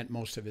where he spent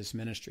most of his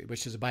ministry,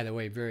 which is, by the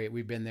way,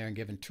 we've been there and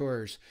given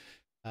tours.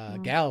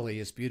 Galilee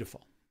is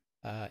beautiful.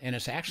 And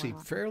it's actually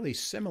fairly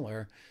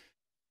similar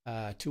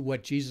to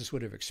what Jesus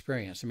would have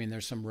experienced. I mean,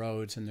 there's some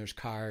roads and there's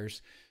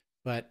cars,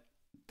 but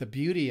the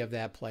beauty of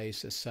that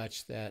place is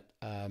such that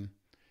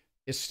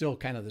it's still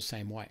kind of the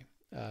same way.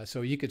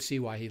 So you could see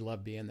why he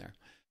loved being there.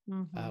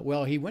 Mm-hmm.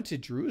 Well, he went to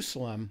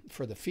Jerusalem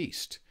for the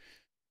feast.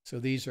 So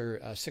these are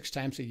 6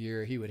 times a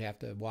year he would have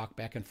to walk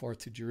back and forth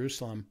to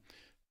Jerusalem.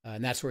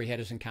 And that's where he had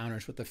his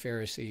encounters with the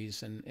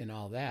Pharisees and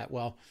all that.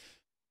 Well,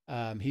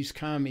 he's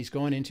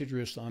going into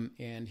Jerusalem,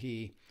 and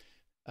he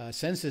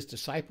sends his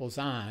disciples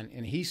on,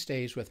 and he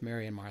stays with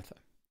Mary and Martha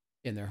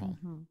in their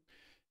home.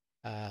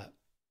 Mm-hmm.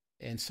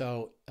 And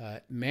so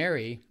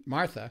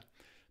Martha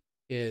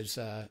is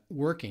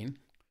working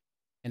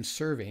and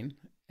serving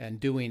and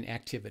doing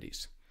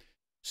activities.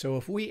 So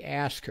if we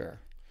ask her,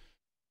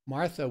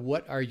 Martha,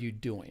 what are you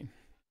doing?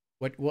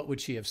 What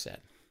would she have said?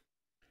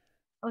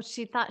 Oh,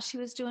 she thought she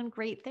was doing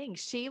great things.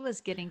 She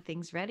was getting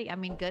things ready. I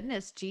mean,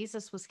 goodness,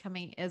 Jesus was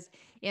coming as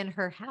in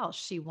her house.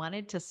 She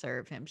wanted to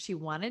serve him. She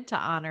wanted to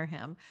honor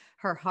him.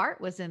 Her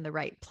heart was in the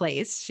right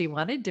place. She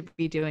wanted to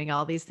be doing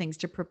all these things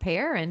to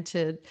prepare and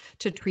to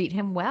treat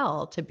him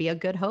well, to be a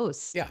good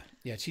host.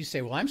 Yeah. She'd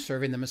say, well, I'm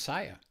serving the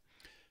Messiah.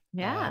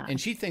 Yeah. And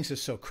she thinks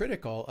it's so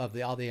critical of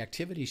all the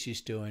activities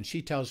she's doing.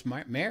 She tells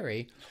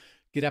Mary,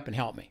 get up and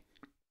help me.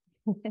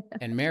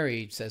 And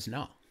Mary says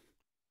no.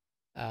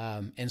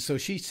 And so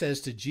she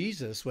says to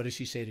Jesus, what does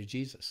she say to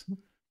Jesus?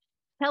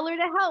 Tell her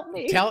to help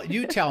me.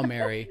 Tell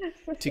Mary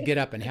to get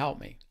up and help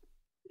me.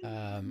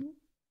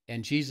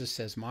 And Jesus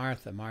says,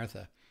 Martha,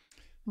 Martha,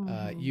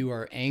 you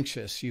are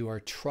anxious, you are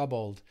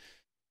troubled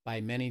by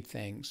many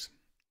things,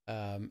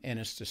 and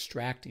it's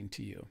distracting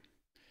to you.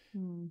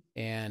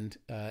 And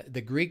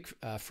the Greek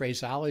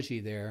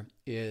phraseology there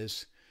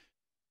is,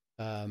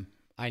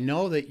 I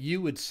know that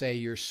you would say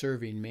you're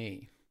serving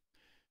me,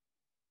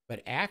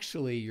 but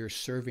actually you're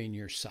serving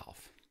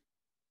yourself.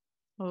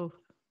 Oh.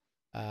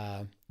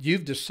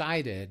 You've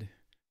decided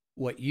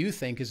what you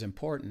think is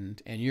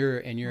important, and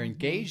you're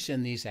engaged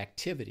in these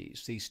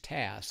activities, these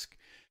tasks,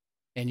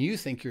 and you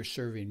think you're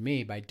serving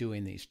me by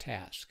doing these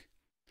tasks.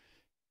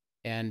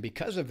 And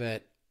because of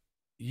it,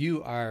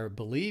 you are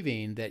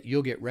believing that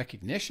you'll get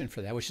recognition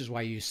for that, which is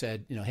why you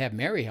said, have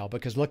Mary help,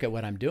 because look at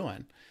what I'm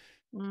doing.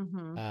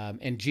 Mm-hmm.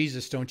 And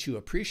Jesus, don't you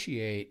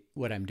appreciate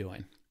what I'm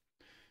doing?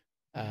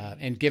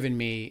 And giving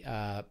me,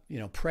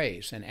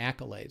 praise and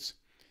accolades.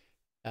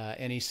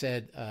 And he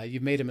said,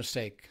 you've made a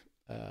mistake,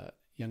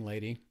 young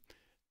lady.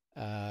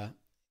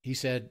 He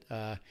said,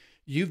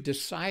 you've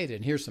decided,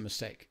 and here's the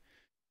mistake.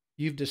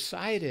 You've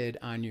decided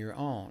on your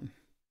own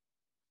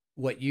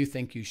what you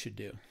think you should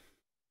do.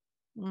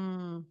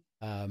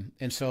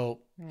 And so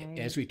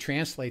as we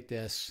translate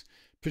this,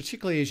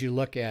 particularly as you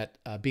look at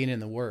being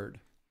in the Word,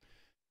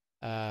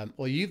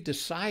 well, you've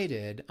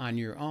decided on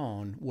your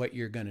own what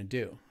you're going to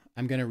do.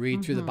 I'm going to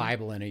read through the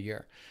Bible in a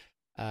year.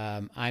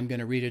 I'm going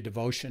to read a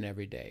devotion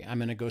every day. I'm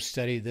going to go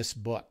study this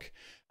book.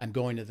 I'm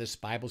going to this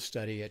Bible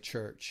study at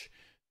church.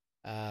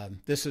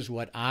 This is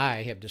what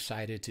I have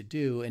decided to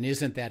do. And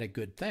isn't that a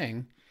good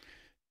thing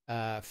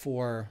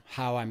for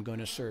how I'm going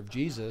to serve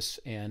Jesus?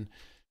 And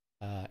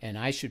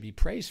I should be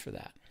praised for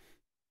that.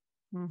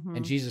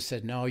 And Jesus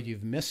said, no,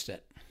 you've missed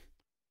it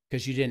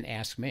because you didn't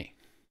ask me.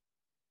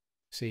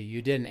 See,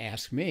 you didn't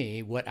ask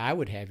me what I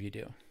would have you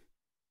do.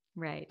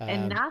 Right.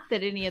 And not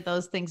that any of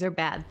those things are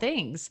bad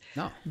things.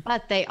 No.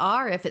 But they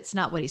are if it's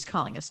not what he's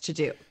calling us to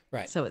do.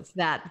 Right. So it's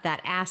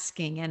that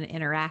asking and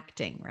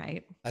interacting,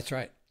 right? That's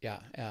right. Yeah.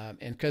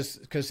 And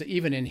because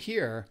even in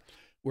here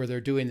where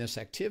they're doing this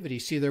activity,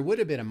 see, there would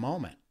have been a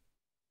moment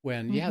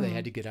when, they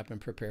had to get up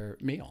and prepare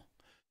a meal.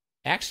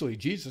 Actually,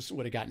 Jesus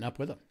would have gotten up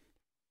with them.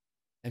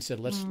 and said,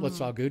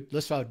 let's all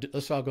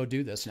go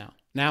do this now.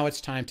 Now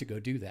it's time to go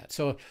do that.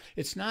 So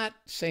it's not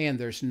saying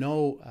there's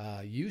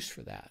no use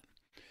for that.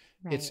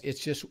 Right. It's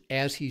just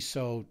as he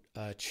so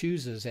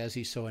chooses, as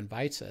he so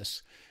invites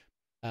us.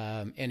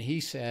 And he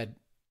said,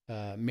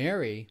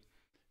 Mary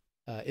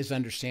is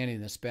understanding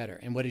this better.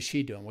 And what is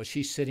she doing? Well,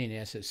 she's sitting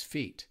at his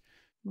feet.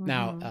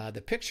 Now,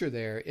 the picture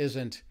there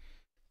isn't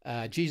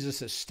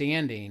Jesus is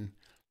standing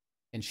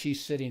and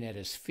she's sitting at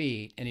his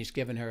feet, and he's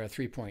given her a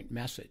 3-point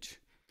message.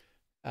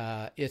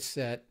 It's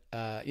that,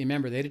 you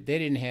remember, they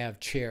didn't have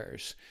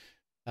chairs.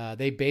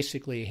 They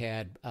basically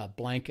had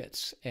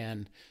blankets,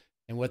 and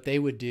what they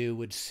would do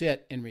would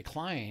sit and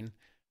recline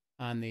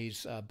on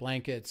these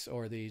blankets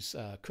or these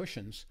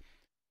cushions.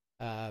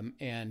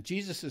 And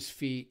Jesus's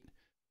feet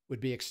would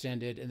be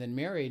extended, and then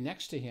Mary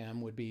next to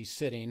him would be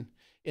sitting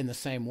in the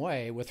same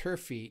way with her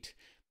feet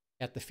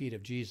at the feet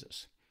of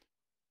Jesus.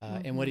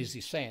 And what is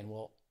he saying?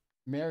 Well,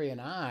 Mary and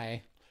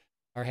I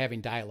are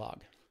having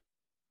dialogue.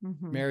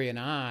 Mary and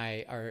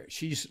I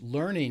she's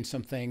learning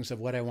some things of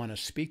what I want to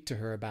speak to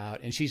her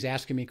about, and she's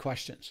asking me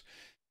questions.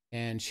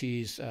 And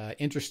she's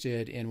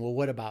interested in, well,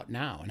 what about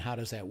now? And how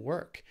does that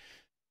work?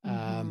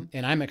 And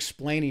I'm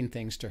explaining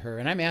things to her,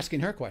 and I'm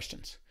asking her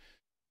questions.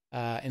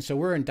 And so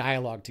we're in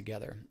dialogue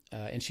together.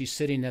 And she's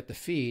sitting at the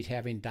feet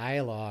having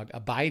dialogue.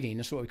 Abiding,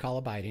 this is what we call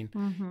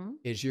abiding,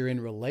 is you're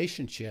in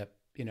relationship,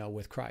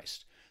 with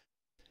Christ.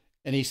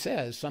 And he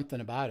says something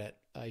about it.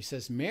 He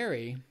says,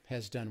 Mary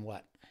has done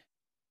what?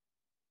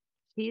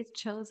 She's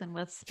chosen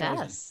what's Chosen.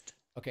 Best.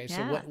 Okay,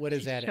 Yeah, so what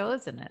is that?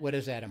 Chosen it. What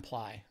does that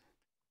imply?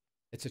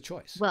 It's a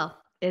choice. Well,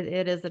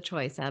 it is a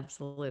choice,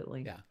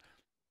 absolutely.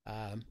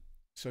 Yeah.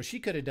 So she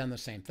could have done the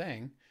same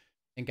thing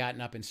and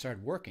gotten up and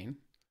started working.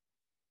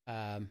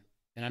 And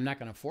I'm not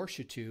going to force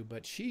you to,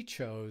 but she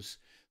chose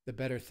the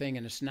better thing,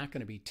 and it's not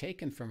going to be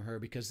taken from her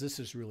because this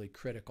is really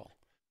critical.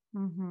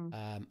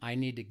 I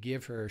need to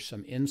give her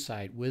some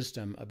insight,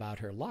 wisdom about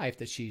her life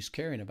that she's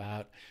caring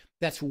about.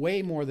 That's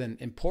way more than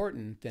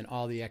important than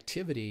all the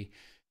activity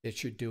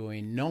that you're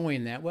doing,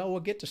 knowing that, well, we'll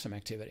get to some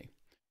activity.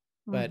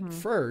 But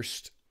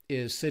first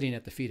is sitting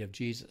at the feet of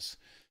Jesus.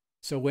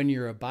 So when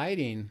you're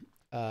abiding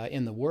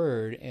in the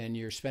Word and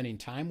you're spending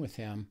time with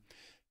him,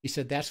 he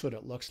said that's what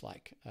it looks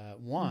like.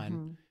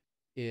 One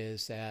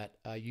is that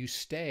you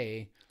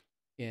stay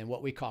in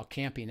what we call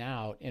camping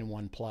out in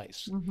one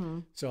place.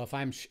 So if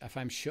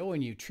I'm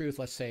showing you truth,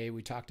 let's say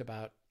we talked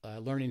about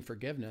learning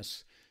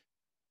forgiveness,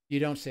 you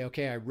don't say,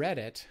 okay, I read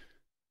it,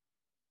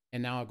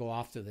 and now I'll go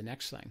off to the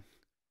next thing.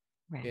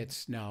 Right.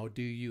 It's no,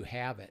 do you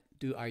have it?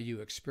 Are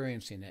you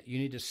experiencing it? You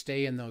need to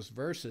stay in those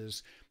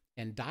verses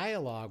and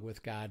dialogue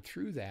with God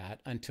through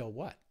that until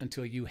what?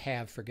 Until you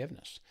have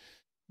forgiveness.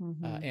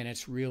 And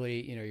it's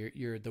really,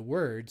 the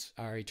words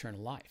are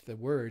eternal life. The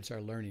words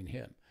are learning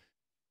him.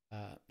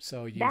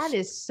 That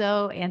is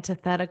so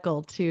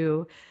antithetical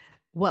to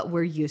what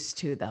we're used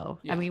to, though.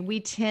 Yeah. I mean, we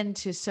tend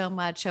to so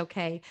much,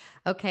 okay,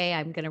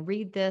 I'm going to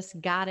read this,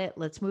 got it.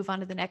 Let's move on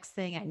to the next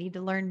thing. I need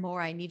to learn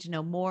more. I need to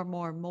know more,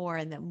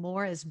 and that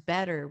more is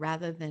better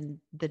rather than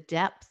the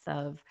depth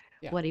of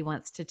what he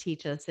wants to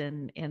teach us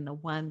in the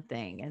one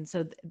thing. And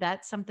so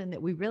that's something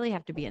that we really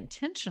have to be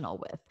intentional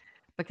with,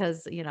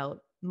 because,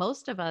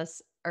 most of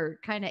us are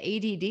kind of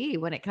ADD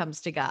when it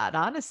comes to God,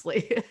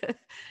 honestly.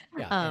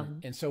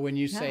 And so when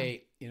you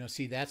say,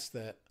 see, that's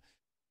the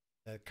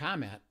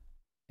comment,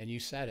 and you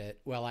said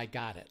it, well, I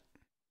got it.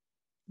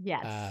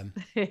 Yes.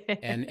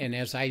 And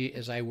as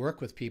I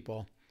work with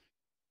people,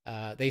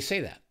 they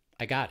say that,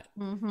 I got it.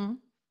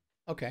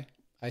 Okay.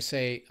 I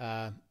say,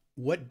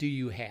 what do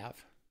you have?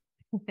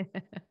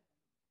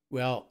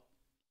 Well,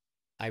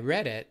 I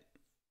read it.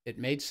 It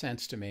made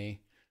sense to me.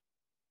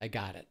 I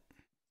got it.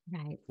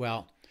 Right.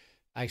 Well,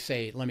 I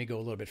say, let me go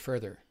a little bit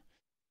further.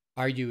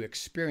 Are you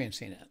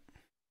experiencing it?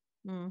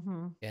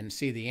 And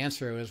see, the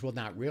answer is, well,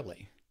 not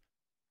really.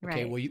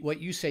 Okay, well,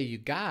 what you say you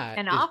got,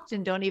 and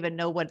often don't even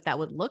know what that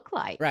would look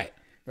like. Right.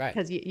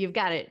 Because you've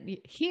got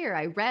it here.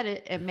 I read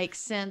it. It makes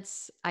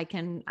sense. I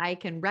can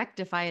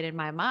rectify it in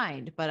my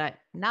mind, but I'm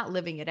not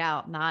living it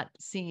out, not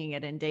seeing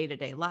it in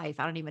day-to-day life.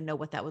 I don't even know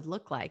what that would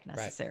look like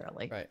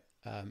necessarily. Right.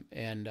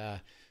 And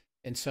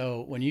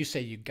so when you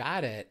say you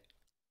got it,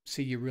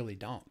 see, you really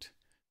don't.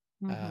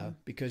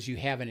 Because you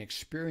haven't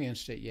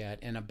experienced it yet.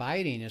 And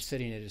abiding is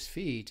sitting at his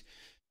feet,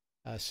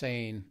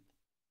 saying,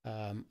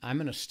 I'm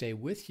going to stay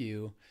with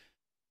you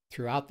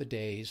throughout the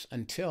days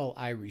until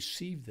I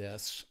receive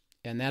this.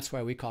 And that's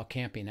why we call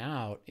camping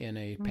out in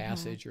a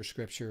passage or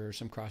scripture or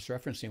some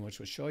cross-referencing, which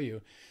will show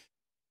you,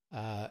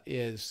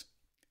 it's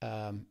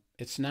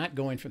not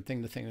going from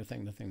thing to thing to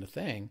thing to thing to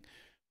thing.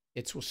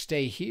 It's will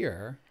stay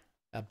here,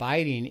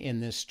 abiding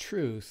in this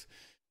truth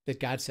that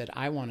God said,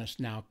 I want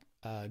to now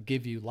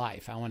give you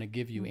life. I want to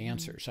give you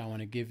answers. I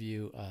want to give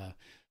you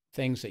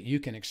things that you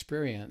can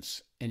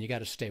experience, and you got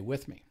to stay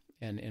with me.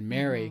 And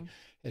Mary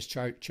has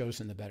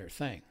chosen the better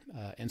thing.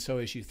 And so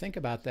as you think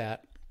about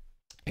that,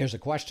 here's a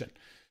question.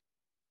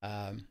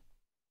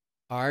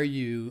 Are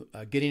you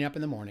getting up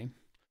in the morning,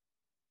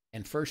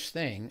 and first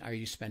thing, are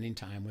you spending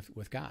time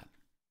with God?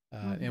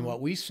 And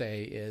what we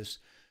say is,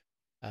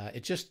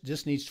 It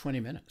just needs 20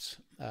 minutes.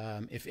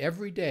 If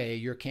every day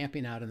you're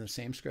camping out in the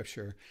same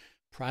scripture,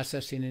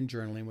 processing and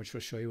journaling, which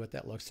will show you what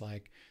that looks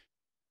like,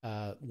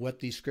 what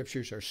these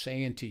scriptures are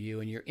saying to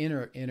you, and you're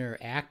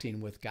interacting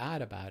with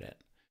God about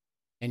it,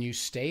 and you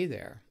stay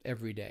there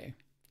every day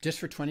just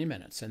for 20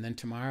 minutes. And then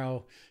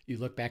tomorrow you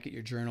look back at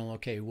your journal,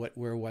 okay,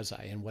 where was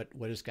I? And what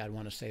does God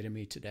want to say to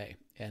me today?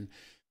 And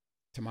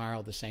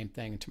tomorrow the same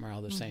thing, and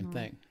tomorrow the same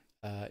thing.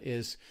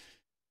 Is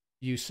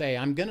you say,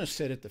 I'm going to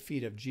sit at the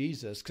feet of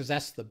Jesus because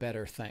that's the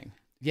better thing.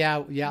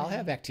 Yeah, I'll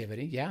have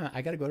activity. Yeah,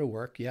 I got to go to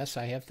work. Yes,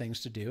 I have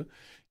things to do.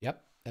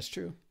 Yep, that's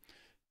true.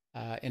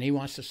 And he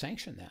wants to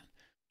sanction that.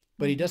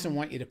 But he doesn't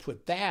want you to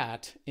put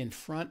that in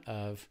front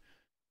of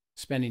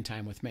spending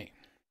time with me.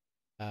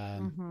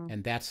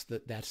 And that's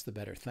the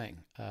better thing.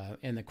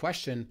 And the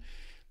question,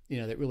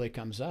 that really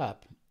comes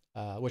up,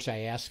 which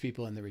I ask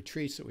people in the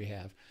retreats that we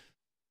have,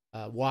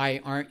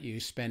 why aren't you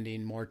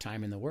spending more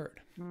time in the Word?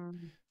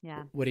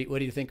 Yeah. What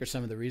do you think are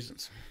some of the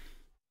reasons?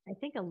 I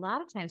think a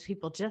lot of times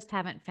people just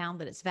haven't found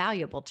that it's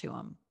valuable to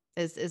them.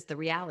 Is the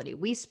reality.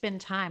 We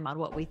spend time on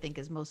what we think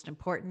is most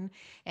important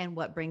and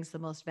what brings the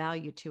most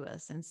value to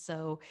us. And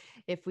so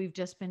if we've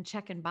just been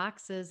checking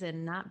boxes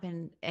and not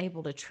been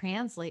able to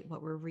translate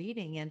what we're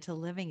reading into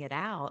living it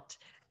out,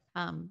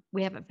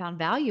 we haven't found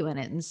value in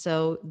it. And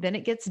so then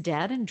it gets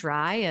dead and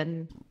dry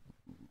and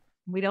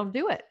we don't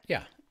do it.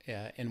 Yeah.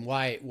 And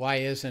why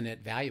isn't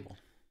it valuable?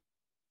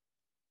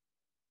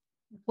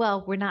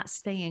 Well, we're not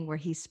staying where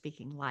he's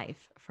speaking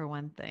life, for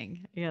one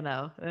thing,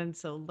 and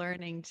so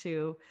learning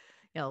to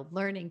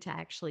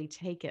actually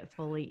take it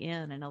fully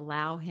in and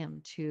allow him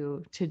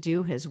to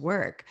do his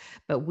work.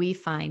 But we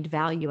find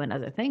value in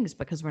other things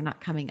because we're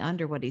not coming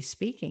under what he's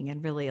speaking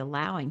and really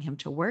allowing him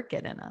to work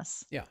it in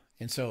us. Yeah.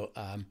 And so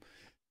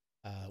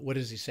what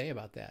does he say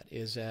about that?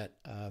 Is that,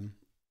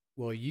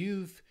 well,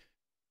 you've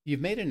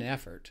made an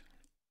effort,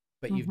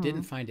 but you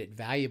didn't find it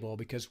valuable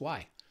because why?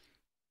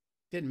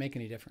 It didn't make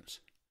any difference.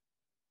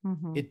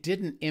 It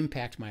didn't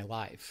impact my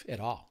life at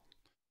all.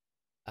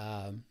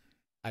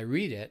 I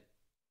read it.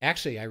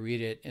 Actually, I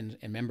read it, and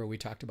remember we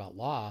talked about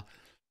law.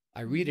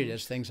 I read it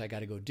as things I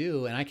got to go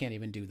do, and I can't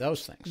even do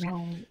those things.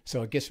 Right.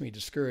 So it gets me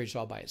discouraged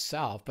all by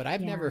itself. But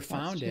I've never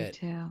found it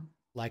too.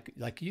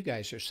 like you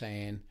guys are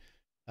saying.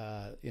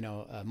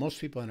 Most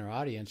people in our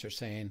audience are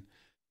saying,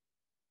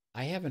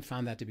 I haven't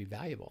found that to be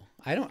valuable.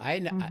 I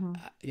don't.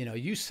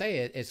 You say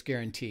it's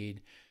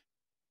guaranteed.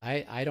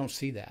 I don't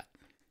see that.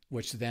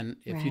 Which then,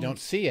 if you don't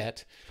see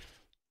it,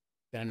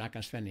 then I'm not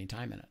going to spend any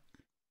time in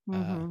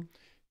it.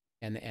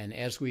 And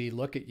as we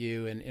look at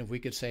you, and if we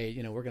could say,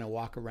 we're going to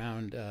walk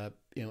around,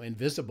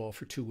 invisible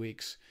for 2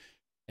 weeks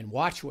and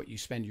watch what you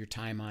spend your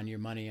time on, your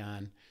money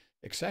on,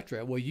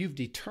 etc. Well, you've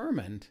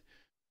determined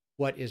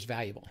what is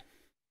valuable.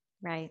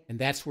 Right. And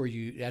that's where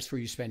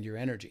you spend your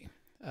energy.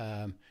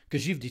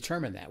 Because you've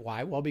determined that.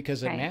 Why? Well,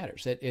 because it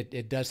matters.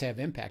 It does have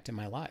impact in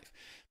my life.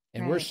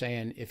 And we're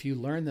saying, if you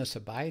learn this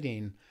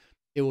abiding,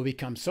 it will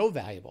become so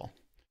valuable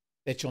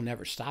that you'll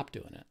never stop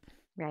doing it.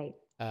 Right.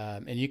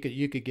 And you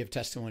could give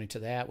testimony to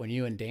that. When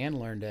you and Dan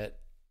learned it,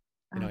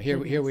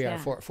 here we are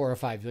 4 or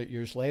 5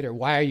 years later.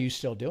 Why are you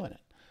still doing it?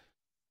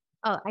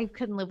 Oh, I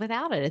couldn't live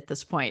without it at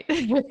this point.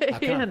 How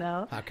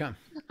come? How come?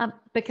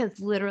 Because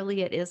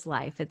literally it is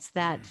life. It's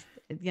that,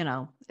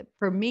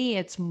 for me,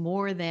 it's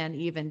more than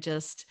even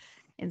just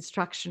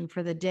instruction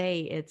for the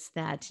day. It's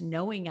that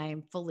knowing I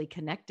am fully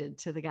connected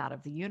to the God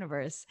of the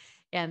universe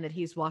and that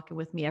he's walking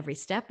with me every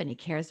step and he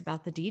cares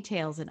about the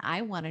details. And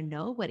I want to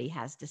know what he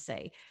has to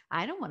say.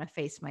 I don't want to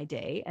face my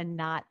day and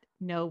not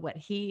know what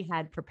he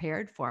had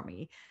prepared for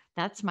me.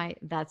 When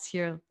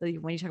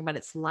you talk about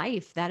it's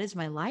life, that is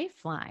my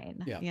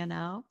lifeline,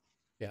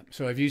 Yeah.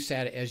 So as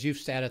you've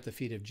sat at the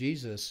feet of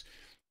Jesus,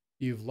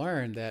 you've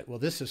learned that, well,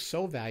 this is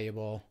so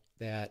valuable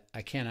that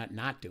I cannot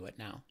not do it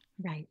now.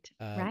 Right.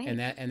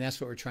 And that's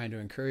what we're trying to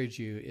encourage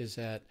you, is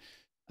that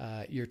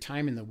your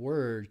time in the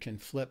Word can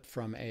flip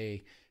from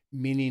a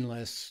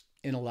meaningless,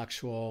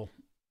 intellectual,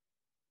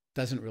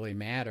 doesn't really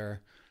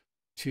matter,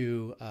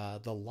 to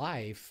the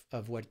life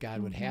of what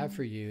God would have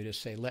for you, to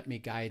say, let me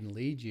guide and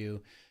lead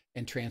you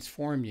and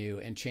transform you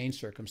and change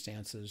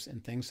circumstances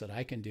and things that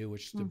I can do,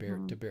 which to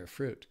bear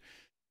fruit.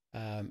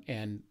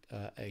 And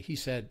he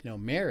said,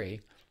 Mary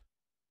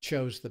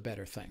chose the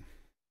better thing.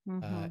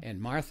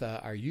 And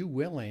Martha, are you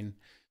willing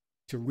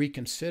to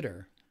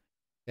reconsider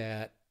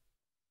that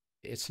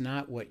it's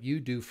not what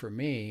you do for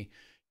me,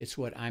 it's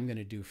what I'm going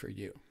to do for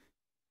you.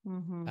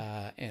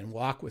 And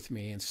walk with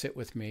me and sit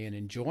with me and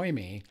enjoy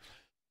me.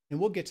 And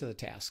we'll get to the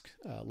task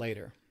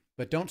later.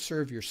 But don't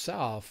serve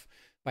yourself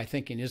by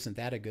thinking, isn't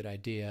that a good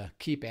idea?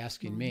 Keep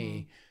asking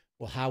me,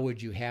 well, how would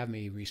you have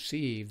me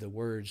receive the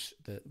words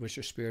which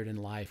are spirit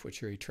and life,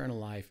 which are eternal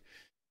life,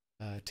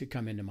 to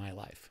come into my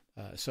life?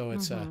 So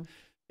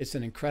it's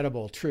an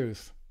incredible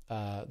truth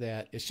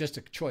that it's just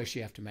a choice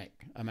you have to make.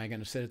 Am I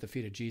going to sit at the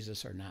feet of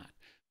Jesus or not?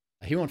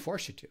 He won't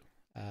force you to,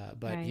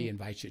 but he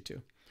invites you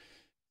to.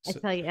 I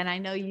tell you, and I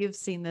know you've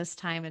seen this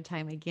time and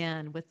time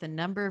again with the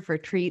number of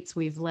retreats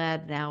we've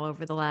led now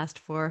over the last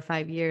 4 or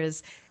 5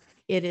 years.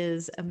 it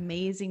is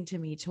amazing to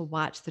me to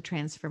watch the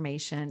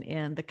transformation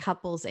in the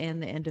couples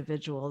and the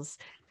individuals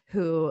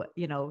who,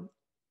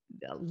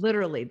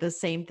 literally the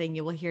same thing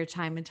you will hear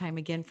time and time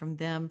again from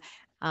them.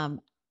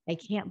 I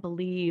can't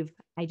believe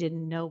I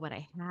didn't know what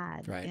I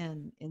had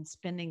in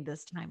spending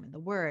this time in the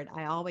Word.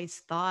 I always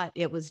thought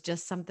it was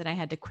just something I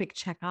had to quick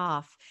check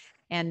off,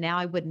 and now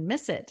I wouldn't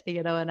miss it,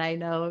 and I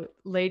know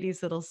ladies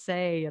that'll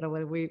say,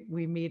 when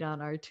we meet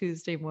on our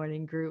Tuesday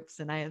morning groups,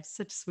 and I have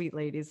such sweet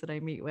ladies that I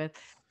meet with,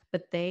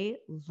 but they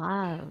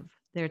love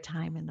their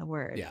time in the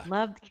Word.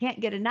 Yeah. Can't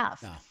get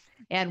enough. No.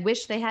 And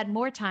wish they had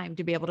more time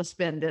to be able to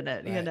spend in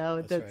it. Right.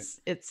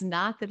 It's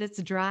not that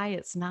it's dry.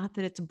 It's not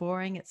that it's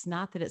boring. It's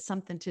not that it's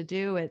something to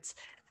do. It's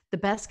the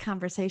best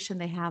conversation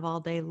they have all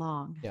day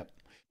long. Yep.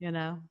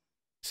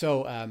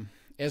 So,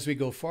 as we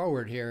go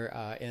forward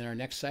here in our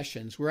next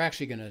sessions, we're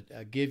actually going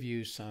to give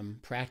you some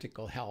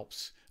practical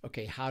helps.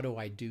 Okay, how do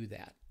I do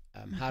that?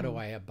 How do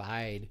I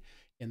abide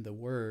in the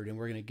Word? And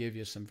we're going to give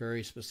you some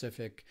very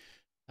specific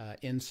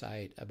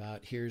insight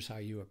about here's how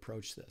you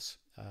approach this.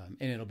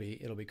 And it'll be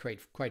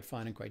quite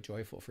fun and quite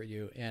joyful for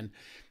you. And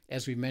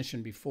as we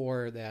mentioned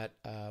before, that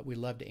we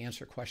love to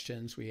answer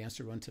questions. We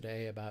answered one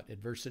today about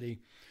adversity.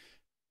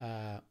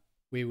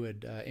 We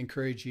would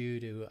encourage you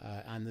to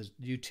on the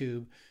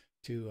YouTube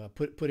to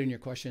put in your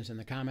questions in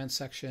the comments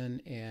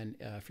section. And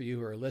for you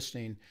who are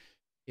listening,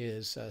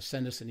 is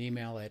send us an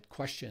email at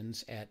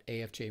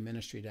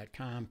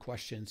questions@afjministry.com,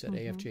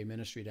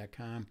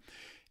 questions@afjministry.com,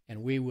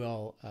 and we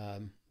will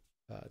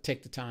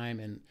take the time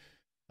and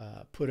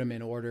put them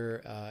in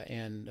order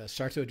and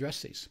start to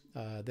address these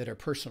that are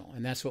personal.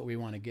 And that's what we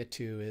want to get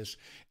to, is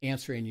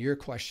answering your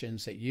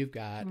questions that you've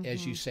got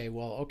as you say,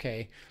 well,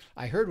 okay,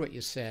 I heard what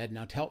you said.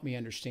 Now help me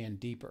understand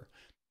deeper.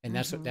 And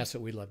that's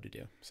what we love to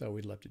do. So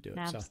we'd love to do it.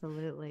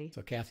 Absolutely.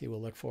 So Kathy,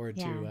 we'll look forward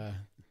to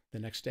the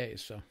next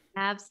days. So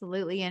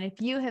absolutely. And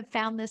if you have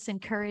found this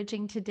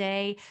encouraging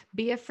today,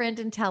 be a friend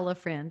and tell a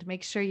friend.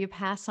 Make sure you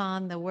pass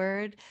on the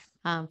word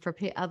for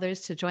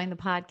others to join the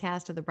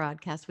podcast or the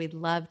broadcast. We'd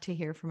love to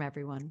hear from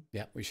everyone.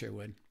 Yeah, we sure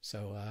would.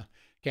 So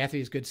Kathy,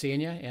 it's good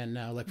seeing you, and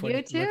look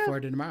forward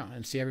to tomorrow,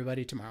 and see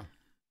everybody tomorrow.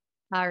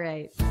 All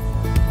right.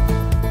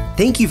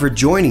 Thank you for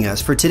joining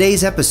us for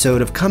today's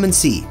episode of Come and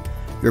See,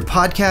 your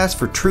podcast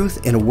for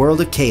truth in a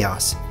world of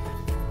chaos.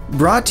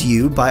 Brought to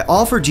you by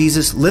All for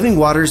Jesus Living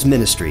Waters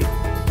Ministry.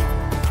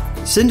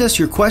 Send us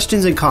your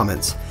questions and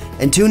comments,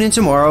 and tune in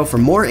tomorrow for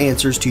more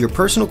answers to your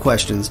personal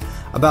questions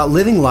about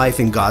living life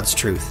in God's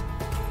truth.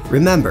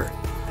 Remember,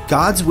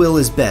 God's will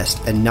is best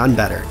and none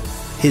better.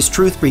 His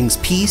truth brings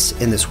peace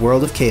in this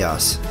world of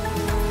chaos.